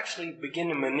 where I'd actually begin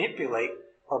to manipulate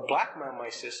or blackmail my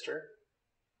sister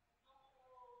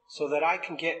so that I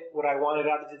can get what I wanted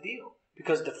out of the deal.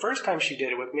 Because the first time she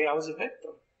did it with me, I was a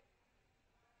victim.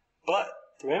 But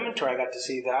through inventory, I got to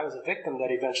see that I was a victim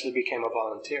that eventually became a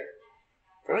volunteer.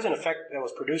 There was an effect that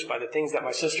was produced by the things that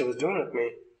my sister was doing with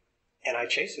me, and I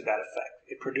chased that effect.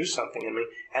 It produced something in me.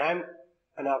 And I'm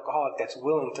an alcoholic that's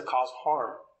willing to cause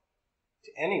harm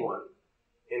to anyone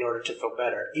in order to feel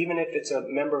better. Even if it's a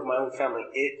member of my own family,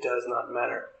 it does not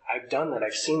matter. I've done that.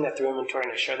 I've seen that through inventory,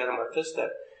 and I share that on my 5th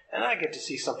step. And I get to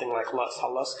see something like lust.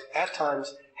 How lust at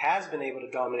times has been able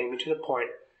to dominate me to the point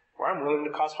where I'm willing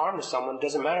to cause harm to someone,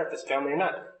 doesn't matter if it's family or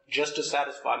not, just to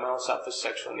satisfy my own selfish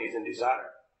sexual needs and desire.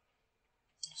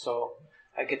 So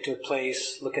I get to a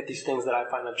place, look at these things that I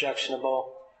find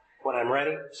objectionable. When I'm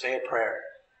ready, say a prayer.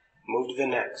 Move to the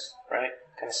next, right?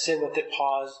 Kind of sit with it,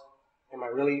 pause. Am I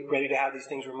really ready to have these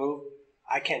things removed?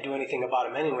 I can't do anything about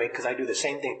them anyway because I do the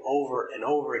same thing over and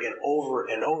over again,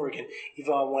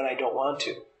 even when I don't want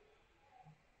to.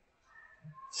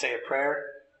 Say a prayer,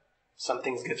 some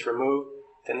things gets removed,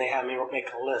 then they have me make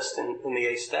a list in the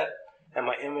 8th step, and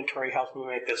my inventory helps me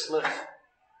make this list.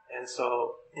 And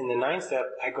so in the 9th step,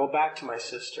 I go back to my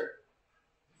sister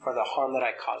for the harm that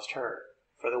I caused her,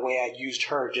 for the way I used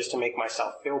her just to make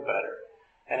myself feel better.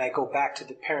 And I go back to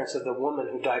the parents of the woman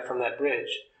who died from that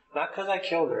bridge. Not because I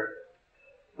killed her,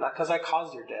 not because I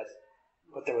caused her death,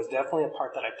 but there was definitely a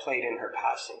part that I played in her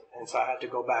passing. And so I had to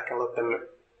go back and look them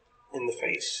in the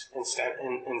face and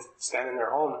stand in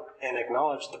their home and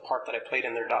acknowledge the part that I played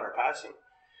in their daughter passing.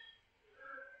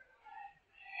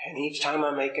 And each time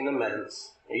I make an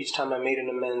amends, each time I made an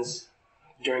amends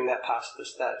during that past the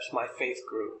steps, my faith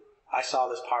grew. I saw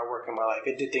this power work in my life.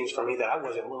 It did things for me that I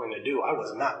wasn't willing to do. I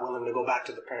was not willing to go back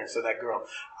to the parents of that girl.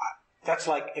 That's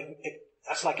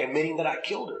like admitting that I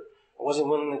killed her. I wasn't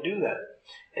willing to do that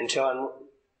until I'm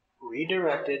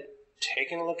redirected,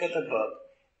 taking a look at the book,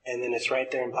 and then it's right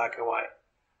there in black and white.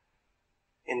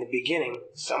 In the beginning,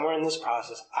 somewhere in this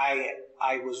process, I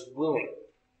was willing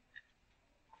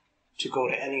to go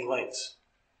to any lengths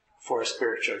for a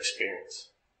spiritual experience.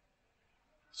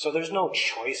 So there's no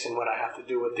choice in what I have to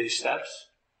do with these steps.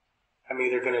 I'm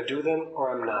either going to do them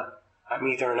or I'm not. I'm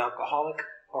either an alcoholic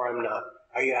or I'm not.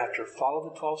 I either have to follow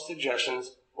the 12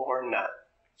 suggestions or not.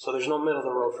 So there's no middle of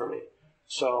the road for me.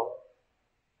 So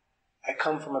I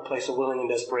come from a place of willing and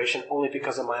desperation only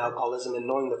because of my alcoholism and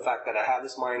knowing the fact that I have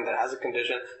this mind that has a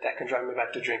condition that can drive me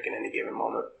back to drink in any given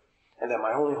moment. And that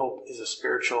my only hope is a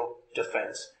spiritual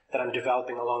defense that I'm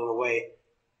developing along the way.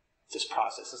 This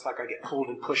process. It's like I get pulled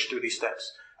and pushed through these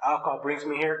steps. Alcohol brings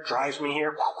me here, drives me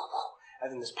here,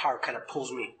 and then this power kind of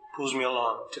pulls me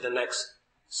along to the next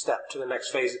step, to the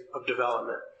next phase of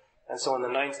development. And so in the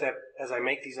 9th step, as I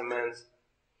make these amends,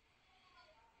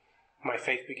 my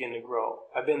faith began to grow.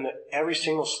 I've been to every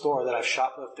single store that I've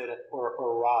shoplifted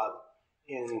or robbed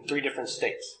in 3 different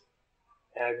states.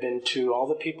 And I've been to all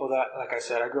the people that, like I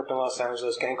said, I grew up in Los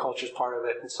Angeles, gang culture is part of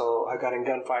it, and so I got in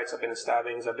gunfights, I've been in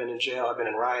stabbings, I've been in jail, I've been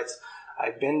in riots.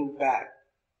 I've been back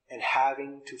and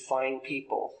having to find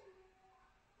people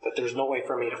that there's no way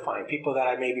for me to find. People that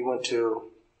I maybe went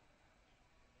to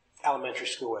elementary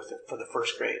school with for the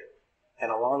 1st grade.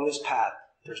 And along this path,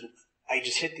 I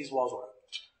just hit these walls where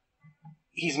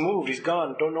he's moved, he's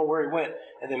gone, don't know where he went.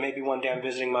 And then maybe one day I'm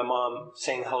visiting my mom,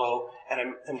 saying hello,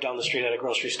 and I'm down the street at a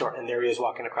grocery store, and there he is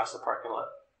walking across the parking lot.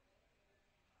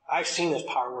 I've seen this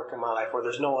power work in my life where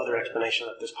there's no other explanation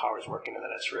that this power is working and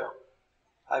that it's real.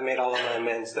 I made all of my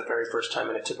amends the very first time,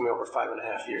 and it took me over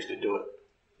 5.5 years to do it.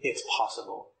 It's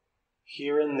possible.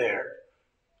 Here and there,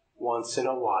 once in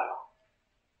a while,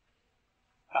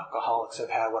 alcoholics have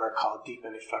had what are called deep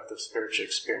and effective spiritual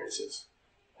experiences.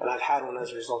 And I've had one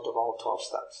as a result of all 12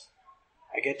 steps.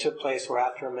 I get to a place where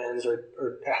after amends or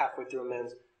halfway through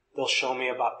amends, they'll show me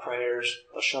about prayers,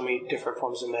 they'll show me different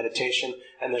forms of meditation,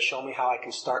 and they'll show me how I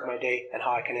can start my day and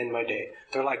how I can end my day.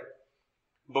 They're like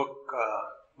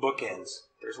bookends.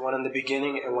 There's one in the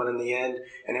beginning and one in the end,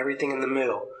 and everything in the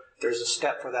middle. There's a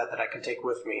step for that I can take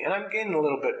with me. And I'm getting a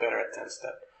little bit better at 10th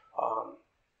step.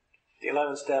 The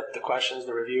 11th step, the questions,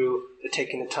 the review, the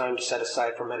taking the time to set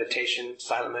aside for meditation,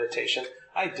 silent meditation.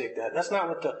 I dig that. That's not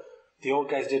what the old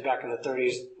guys did back in the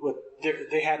 30s.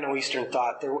 They had no Eastern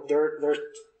thought. Their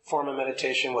form of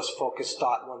meditation was focused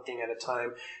thought, one thing at a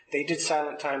time. They did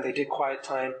silent time. They did quiet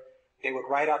time. They would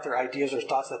write out their ideas or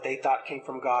thoughts that they thought came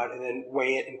from God and then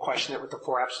weigh it and question it with the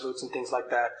 4 absolutes and things like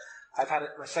that. I've had it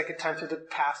my second time through the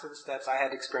pass of the steps. I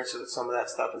had experiences with some of that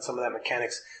stuff and some of that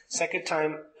mechanics. Second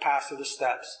time pass through the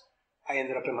steps, I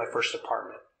ended up in my first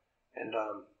apartment. And,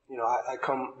 I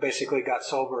basically got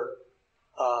sober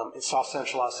in South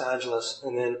Central Los Angeles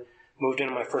and then moved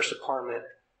into my first apartment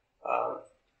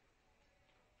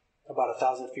about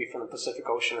 1,000 feet from the Pacific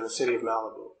Ocean in the city of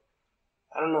Malibu.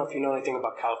 I don't know if you know anything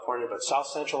about California, but South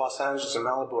Central Los Angeles and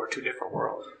Malibu are 2 different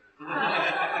worlds.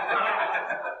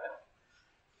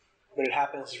 But it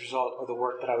happened as a result of the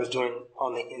work that I was doing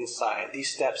on the inside.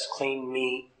 These steps cleaned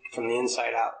me from the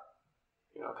inside out.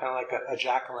 Kind of like a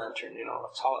jack-o'-lantern,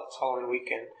 it's Halloween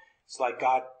weekend. It's like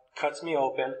God cuts me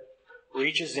open,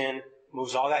 reaches in,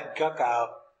 moves all that gunk out,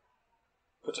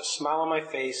 puts a smile on my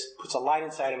face, puts a light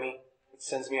inside of me, and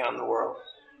sends me out in the world.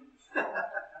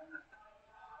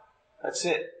 That's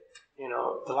it.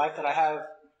 The life that I have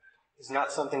is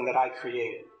not something that I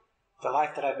created. The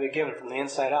life that I've been given from the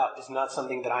inside out is not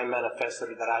something that I manifested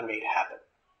or that I made happen.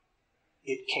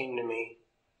 It came to me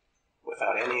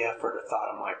without any effort or thought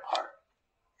on my part.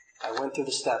 I went through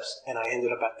the steps and I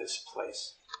ended up at this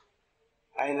place.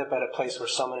 I ended up at a place where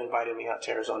someone invited me out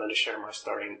to Arizona to share my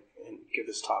story and give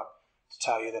this talk to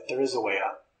tell you that there is a way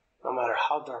out. No matter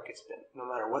how dark it's been, no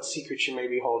matter what secret you may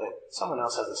be holding, someone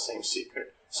else has the same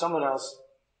secret. Someone else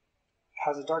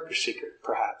has a darker secret,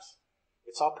 perhaps.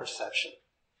 It's all perception.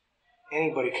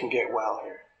 Anybody can get well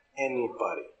here.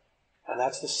 Anybody. And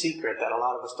that's the secret that a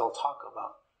lot of us don't talk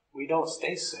about. We don't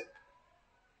stay sick.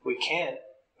 We can,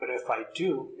 but if I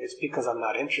do, it's because I'm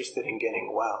not interested in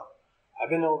getting well. I've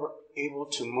been able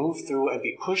to move through and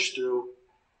be pushed through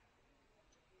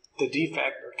the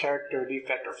defect or character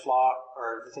defect or flaw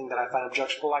or the thing that I find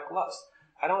objectionable, like lust.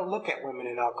 I don't look at women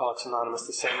in Alcoholics Anonymous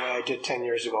the same way I did 10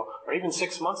 years ago or even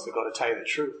 6 months ago, to tell you the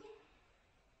truth.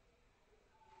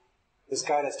 This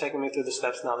guy that's taken me through the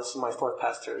steps now, this is my fourth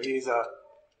pastor. He's a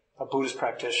Buddhist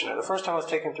practitioner. The first time I was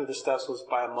taken through the steps was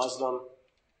by a Muslim.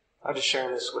 I'm just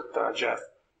sharing this with Jeff.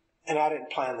 And I didn't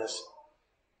plan this.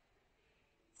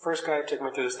 First guy who took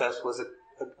me through the steps was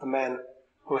a man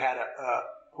who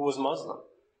was Muslim.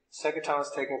 Second time I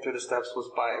was taken through the steps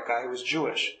was by a guy who was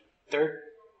Jewish. Third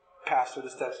pass through the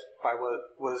steps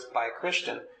was by a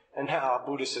Christian. And now a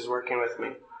Buddhist is working with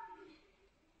me.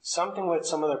 Something with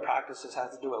some of their practices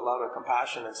has to do with love and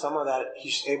compassion, and some of that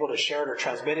he's able to share it or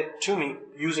transmit it to me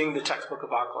using the textbook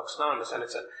of Alcoholics Anonymous, and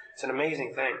it's an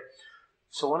amazing thing.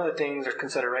 So one of the things or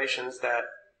considerations that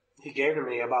he gave to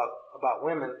me about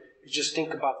women is just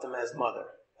think about them as mother,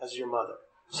 as your mother.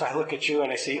 So I look at you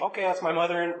and I see, okay, that's my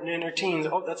mother in her teens.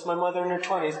 Oh, that's my mother in her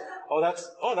 20s. Oh,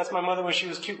 that's my mother when she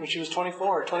was cute, when she was 24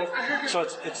 or 25. So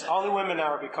it's all the women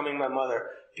now are becoming my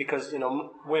mother because,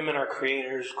 women are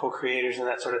creators, co-creators, and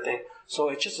that sort of thing. So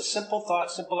it's just a simple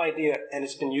thought, simple idea, and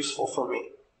it's been useful for me.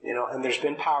 And there's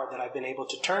been power that I've been able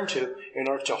to turn to in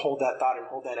order to hold that thought and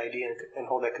hold that idea and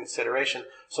hold that consideration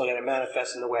so that it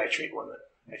manifests in the way I treat women.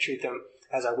 I treat them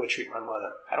as I would treat my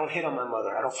mother. I don't hit on my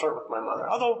mother. I don't flirt with my mother.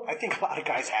 Although I think a lot of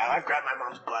guys have. I've grabbed my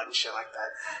mom's butt and shit like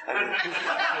that.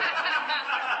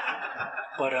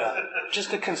 But just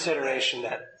the consideration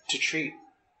that to treat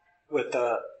with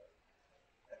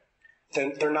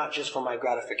they're not just for my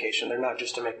gratification. They're not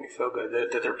just to make me feel good.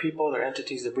 They're people, they're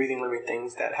entities, they're breathing, living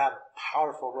things that have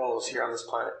powerful roles here on this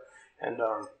planet. And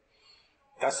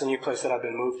that's the new place that I've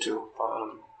been moved to.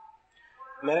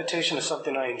 Meditation is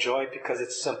something I enjoy because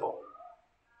it's simple.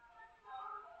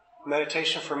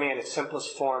 Meditation for me in its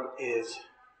simplest form is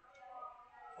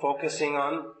focusing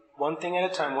on one thing at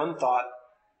a time, one thought.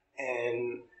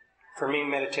 And for me,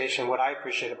 meditation, what I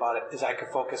appreciate about it is I can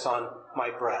focus on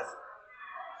my breath.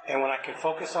 And when I can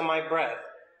focus on my breath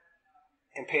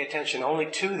and pay attention only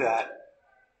to that,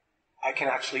 I can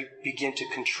actually begin to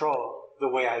control the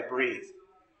way I breathe.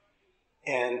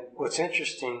 And what's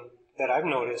interesting that I've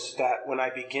noticed that when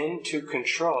I begin to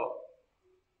control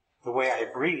the way I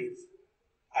breathe,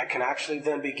 I can actually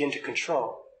then begin to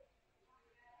control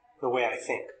the way I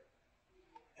think.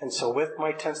 And so with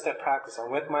my 10-step practice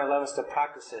and with my 11-step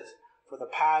practices, for the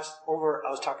past I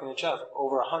was talking to Jeff,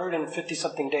 over 150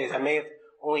 something days, I may have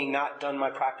only not done my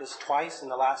practice twice in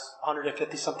the last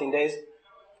 150 something days,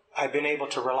 I've been able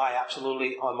to rely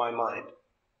absolutely on my mind.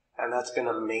 And that's been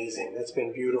amazing. That's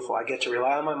been beautiful. I get to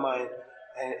rely on my mind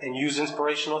and use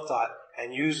inspirational thought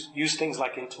and use things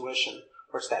like intuition,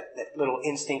 where it's that little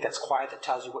instinct that's quiet that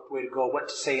tells you what way to go, what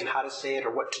to say and how to say it,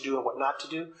 or what to do and what not to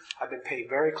do. I've been paying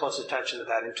very close attention to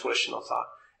that intuitional thought,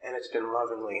 and it's been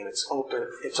lovingly, and it's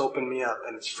opened me up,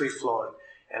 and it's free flowing.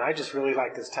 And I just really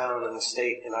like this town and the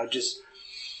state, and I've just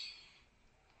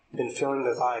been feeling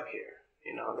the vibe here.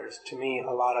 There's to me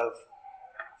a lot of,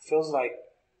 feels like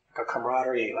a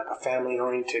camaraderie, like a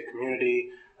family-oriented community,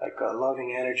 like a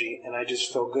loving energy, and I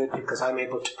just feel good because I'm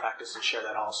able to practice and share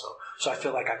that also. So I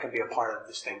feel like I can be a part of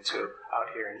this thing too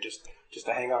out here, and just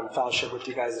to hang out and fellowship with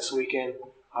you guys this weekend.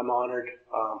 I'm honored.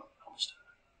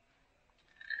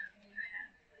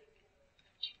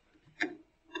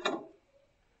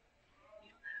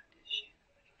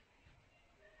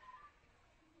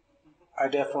 I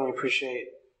definitely appreciate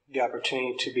the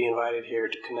opportunity to be invited here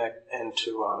to connect and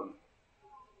to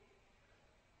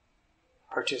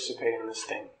participate in this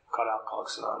thing called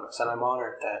Alcoholics Anonymous. And I'm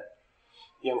honored that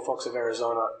Young Folks of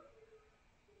Arizona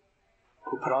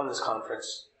who put on this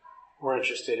conference were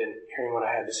interested in hearing what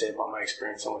I had to say about my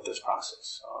experience and with this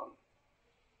process.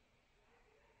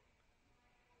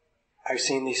 I've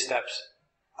seen these steps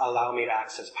allow me to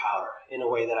access power in a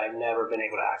way that I've never been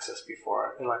able to access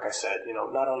before. And like I said,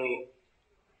 not only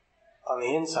on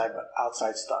the inside, but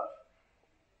outside stuff.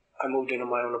 I moved into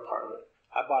my own apartment.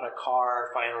 I bought a car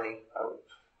finally.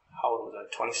 How old was I?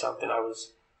 20-something. I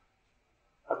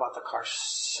bought the car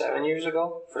 7 years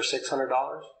ago for $600,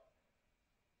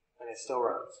 and it still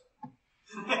runs.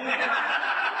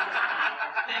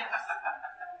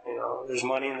 There's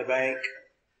money in the bank.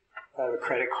 I have a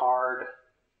credit card.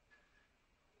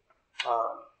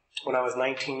 When I was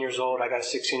 19 years old, I got a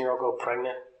 16-year-old girl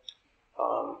pregnant.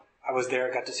 I was there,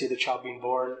 I got to see the child being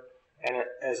born. And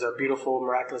as a beautiful,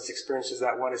 miraculous experience as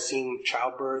that one is, seeing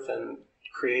childbirth and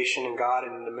creation and God,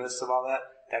 and in the midst of all that,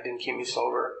 that didn't keep me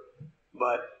sober.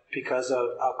 But because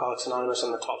of Alcoholics Anonymous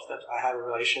and the 12 Steps, I had a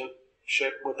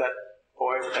relationship with that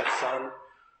boy, with that son.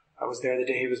 I was there the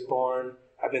day he was born.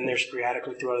 I've been there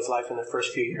sporadically throughout his life in the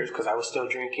first few years because I was still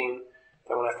drinking.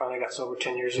 But when I finally got sober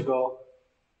 10 years ago,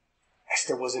 I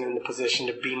still wasn't in the position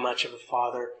to be much of a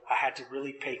father. I had to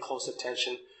really pay close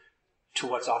attention to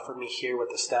what's offered me here with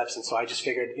the steps. And so I just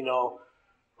figured,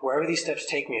 wherever these steps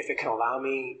take me, if it can allow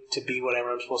me to be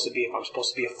whatever I'm supposed to be, if I'm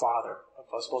supposed to be a father, if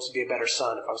I'm supposed to be a better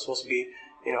son, if I'm supposed to be,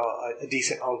 a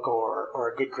decent uncle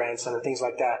or a good grandson and things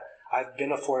like that, I've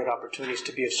been afforded opportunities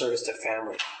to be of service to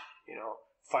family.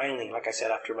 Finally, like I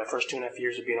said, after my first 2.5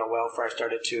 years of being on welfare, I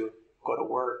started to go to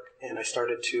work and I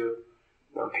started to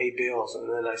pay bills, and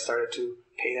then I started to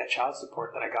pay that child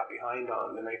support that I got behind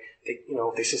on. And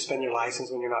they suspend your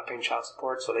license when you're not paying child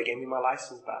support, so they gave me my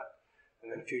license back.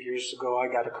 And then a few years ago, I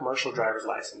got a commercial driver's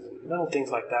license and little things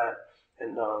like that.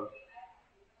 And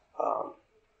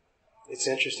it's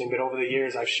interesting, but over the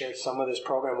years, I've shared some of this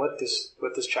program with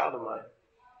this child of mine.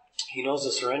 He knows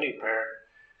the Serenity Prayer,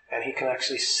 and he can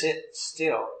actually sit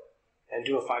still and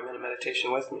do a 5-minute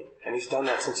meditation with me. And he's done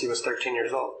that since he was 13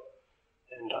 years old.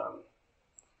 And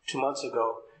 2 months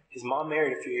ago, his mom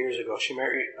married a few years ago. She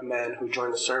married a man who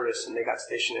joined the service, and they got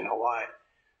stationed in Hawaii.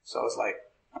 So it's like,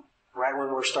 right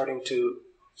when we're starting to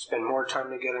spend more time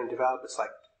together and develop, it's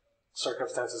like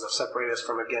circumstances have separated us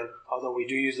from again. Although we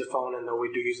do use the phone and though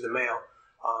we do use the mail,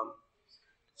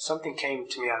 something came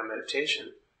to me out of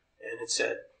meditation, and it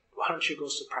said, why don't you go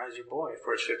surprise your boy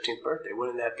for his 15th birthday?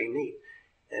 Wouldn't that be neat?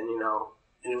 And,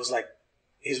 and it was like,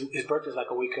 his birthday was like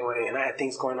a week away, and I had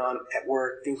things going on at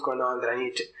work, things going on that I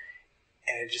needed to,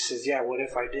 and it just says, yeah, what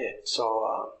if I did?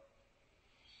 So,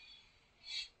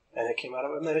 and it came out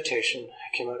of a meditation,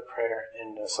 it came out of prayer,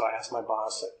 and so I asked my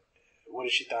boss, what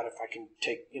if she thought if I can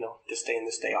take, this day and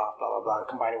this day off, blah, blah, blah, and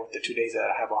combine it with the 2 days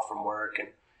that I have off from work,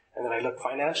 and then I looked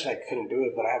financially, I couldn't do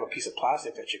it, but I have a piece of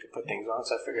plastic that you could put things on,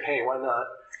 so I figured, hey, why not?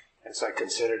 And so I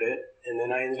considered it, and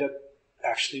then I ended up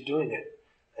actually doing it.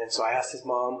 And so I asked his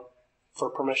mom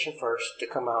for permission first to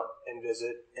come out and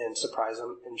visit and surprise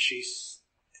him, and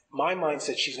my mind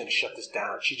said she's going to shut this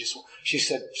down. She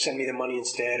said, send me the money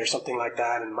instead or something like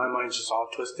that, and my mind's just all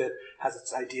twisted, has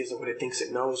its ideas of what it thinks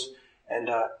it knows, and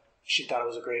she thought it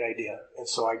was a great idea. And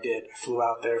so I did. I flew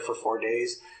out there for 4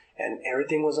 days, and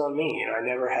everything was on me. I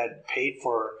never had paid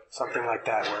for something like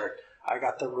that where I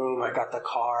got the room, I got the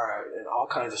car, and all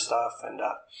kinds of stuff. And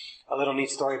a little neat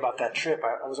story about that trip.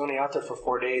 I was only out there for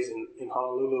 4 days in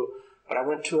Honolulu, but I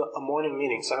went to a morning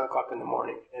meeting, 7 o'clock in the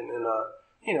morning. And then,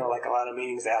 like a lot of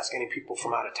meetings, they ask any people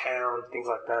from out of town, things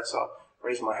like that. So I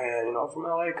raised my hand, from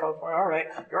LA, California. All right,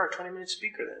 you're our 20-minute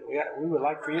speaker then. We would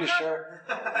like for you to share.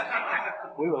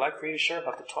 We would like for you to share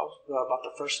about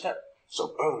the first step.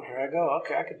 So boom, here I go.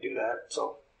 Okay, I could do that.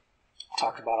 So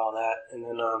talked about all that, and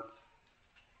then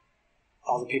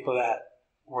all the people that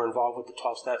were involved with the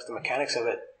 12 steps, the mechanics of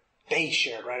it, they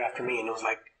shared right after me, and it was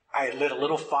like I had lit a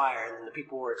little fire, and the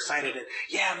people were excited, and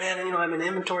yeah, man, and, I'm in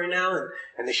inventory now,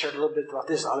 and they shared a little bit about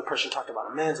this. The other person talked about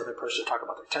amends, the other person talked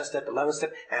about their 10th step, 11th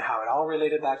step, and how it all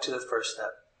related back to the first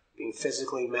step, being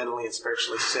physically, mentally, and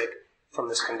spiritually sick from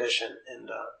this condition, and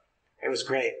it was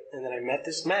great. And then I met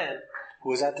this man who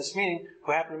was at this meeting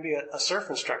who happened to be a surf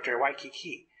instructor at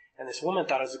Waikiki, and this woman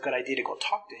thought it was a good idea to go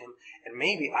talk to him, and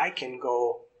maybe I can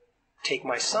go take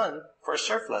my son for a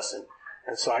surf lesson.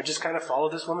 And so I just kind of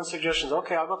followed this woman's suggestions.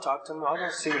 Okay, I'll go talk to him. I'll go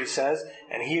see what he says.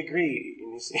 And he agreed.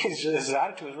 And his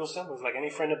attitude was real simple. It's like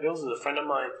any friend of Bill's is a friend of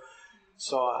mine.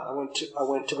 So I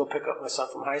went to go pick up my son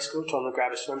from high school, told him to grab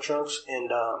his swim trunks.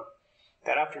 And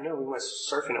that afternoon we went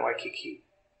surfing at Waikiki.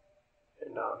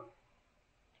 And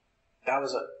that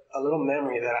was a little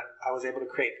memory that I was able to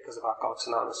create because of Alcoholics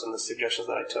Anonymous and the suggestions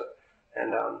that I took.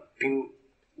 And being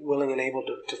willing and able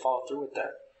to follow through with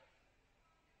that.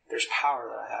 There's power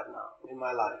that I have now in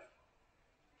my life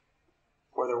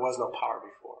where there was no power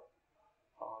before.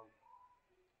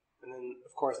 And then,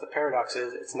 of course, the paradox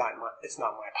is it's not my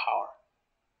power.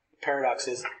 The paradox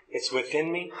is it's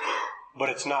within me, but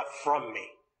it's not from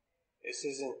me. This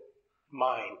isn't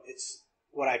mine. It's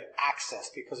what I've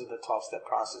accessed because of the 12-step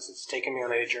process. It's taken me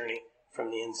on a journey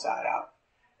from the inside out.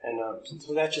 And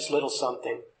so that's just little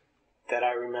something that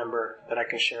I remember that I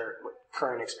can share with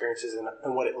current experiences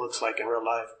and what it looks like in real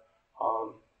life.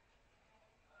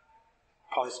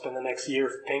 probably spend the next year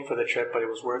paying for the trip, but it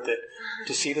was worth it.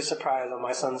 To see the surprise on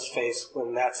my son's face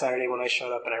when that Saturday when I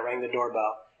showed up and I rang the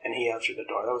doorbell and he answered the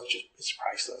door, it's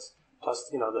priceless. Plus,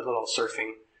 the little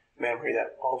surfing memory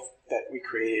that we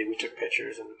created. We took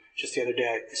pictures, and just the other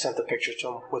day I sent the picture to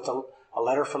him with a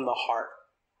letter from the heart,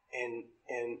 and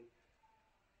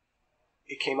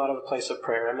it came out of a place of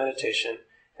prayer and meditation.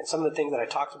 And some of the things that I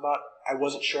talked about, I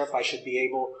wasn't sure if I should be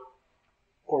able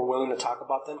or willing to talk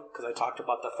about them, because I talked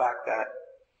about the fact that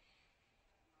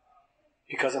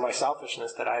because of my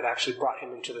selfishness that I had actually brought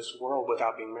him into this world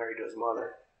without being married to his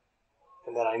mother.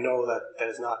 And that I know that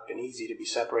has not been easy to be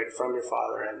separated from your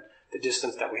father and the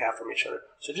distance that we have from each other.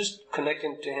 So just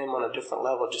connecting to him on a different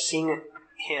level, just seeing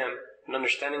him and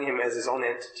understanding him as his own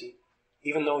entity.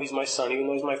 Even though he's my son, even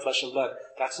though he's my flesh and blood,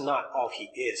 that's not all he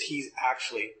is. He's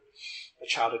actually a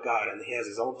child of God, and he has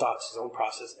his own thoughts, his own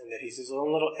process, and that he's his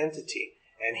own little entity.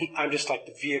 And I'm just like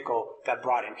the vehicle that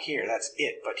brought him here. That's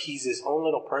it. But he's his own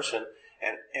little person.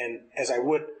 And as I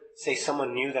would say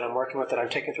someone new that I'm working with, that I'm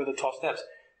taking through the 12 steps,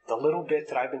 the little bit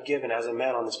that I've been given as a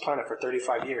man on this planet for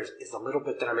 35 years is the little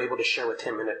bit that I'm able to share with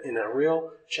him in a real,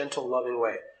 gentle, loving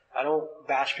way. I don't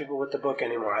bash people with the book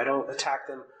anymore. I don't attack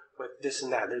them with this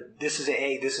and that. This is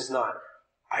A, this is not.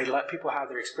 I let people have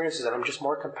their experiences, and I'm just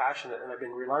more compassionate, and I've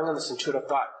been relying on this intuitive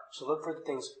thought. So look for the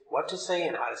things, what to say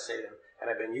and how to say them. And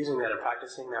I've been using that and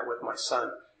practicing that with my son.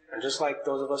 And just like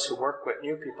those of us who work with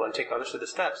new people and take others through the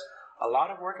steps, a lot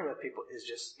of working with people is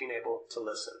just being able to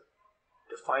listen,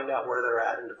 to find out where they're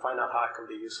at and to find out how I can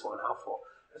be useful and helpful.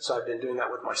 And so I've been doing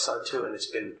that with my son too, and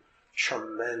it's been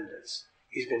tremendous.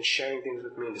 He's been sharing things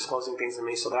with me and disclosing things to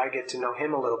me so that I get to know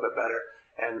him a little bit better,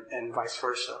 and vice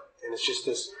versa. And it's just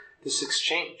this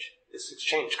exchange,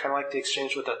 kind of like the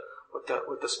exchange with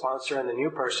the sponsor and the new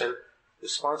person. The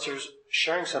sponsor's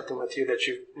sharing something with you that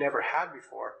you've never had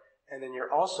before, and then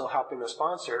you're also helping the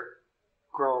sponsor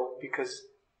grow because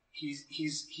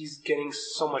he's getting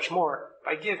so much more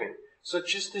by giving. So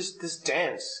it's just this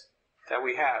dance that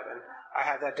we have, and I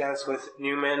have that dance with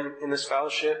new men in this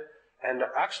fellowship, and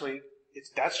actually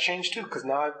that's changed too, because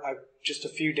now I've just a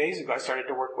few days ago I started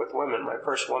to work with women. My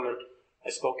first woman, I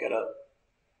spoke at a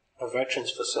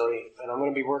veterans facility, and I'm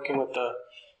going to be working with the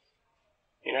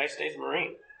United States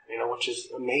Marine, which is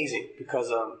amazing because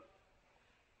a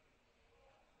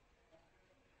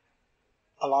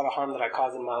lot of harm that I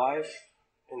caused in my life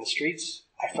in the streets,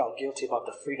 I felt guilty about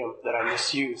the freedom that I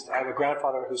misused. I have a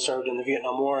grandfather who served in the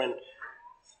Vietnam War, and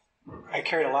I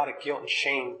carried a lot of guilt and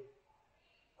shame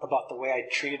about the way I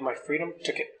treated my freedom,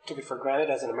 took it for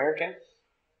granted as an American,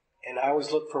 and I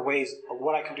always look for ways of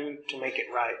what I can do to make it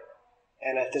right.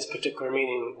 And at this particular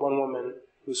meeting, one woman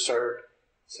who served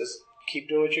says, keep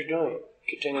doing what you're doing.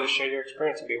 Continue to share your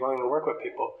experience and be willing to work with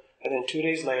people. And then 2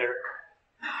 days later,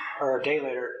 or a day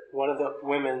later, one of the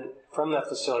women from that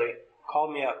facility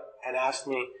called me up and asked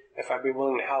me if I'd be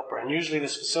willing to help her. And usually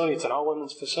this facility, it's an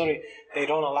all-women's facility, they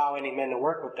don't allow any men to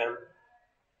work with them,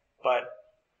 but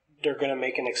they're going to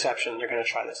make an exception. They're going to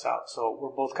try this out. So we're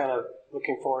both kind of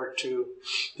looking forward to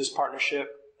this partnership,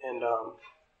 and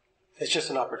it's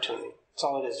just an opportunity. That's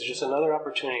all it is. It's just another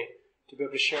opportunity to be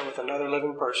able to share with another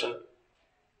living person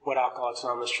what Alcoholics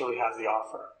Anonymous truly has to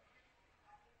offer.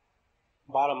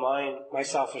 Bottom line, my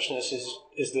selfishness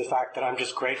is the fact that I'm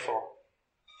just grateful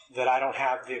that I don't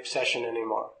have the obsession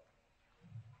anymore.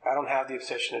 I don't have the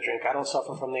obsession to drink. I don't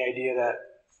suffer from the idea that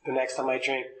the next time I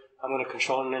drink, I'm going to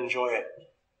control and enjoy it.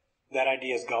 That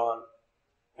idea is gone,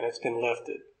 and it's been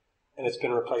lifted, and it's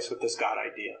been replaced with this God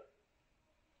idea.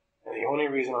 And the only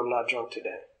reason I'm not drunk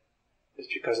today is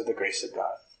because of the grace of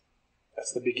God.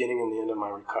 That's the beginning and the end of my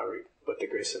recovery, but the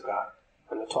grace of God.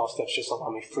 And the 12 steps just allow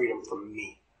me freedom from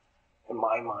me and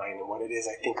my mind and what it is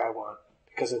I think I want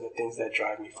because of the things that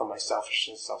drive me from my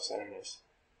selfishness, self-centeredness,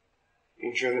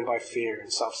 being driven by fear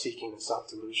and self-seeking and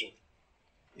self-delusion.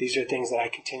 These are things that I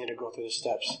continue to go through the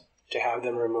steps to have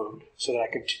them removed so that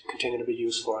I can continue to be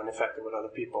useful and effective with other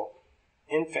people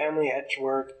in family, at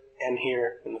work, and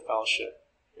here in the fellowship,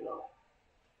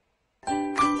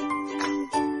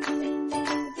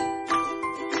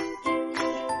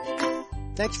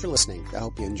 Thanks for listening. I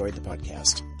hope you enjoyed the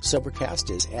podcast. Sobercast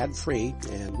is ad-free,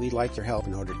 and we'd like your help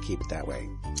in order to keep it that way.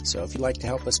 So if you'd like to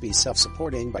help us be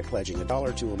self-supporting by pledging $1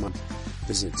 or $2 a month,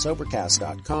 visit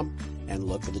Sobercast.com and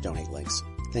look for the donate links.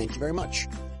 Thank you very much.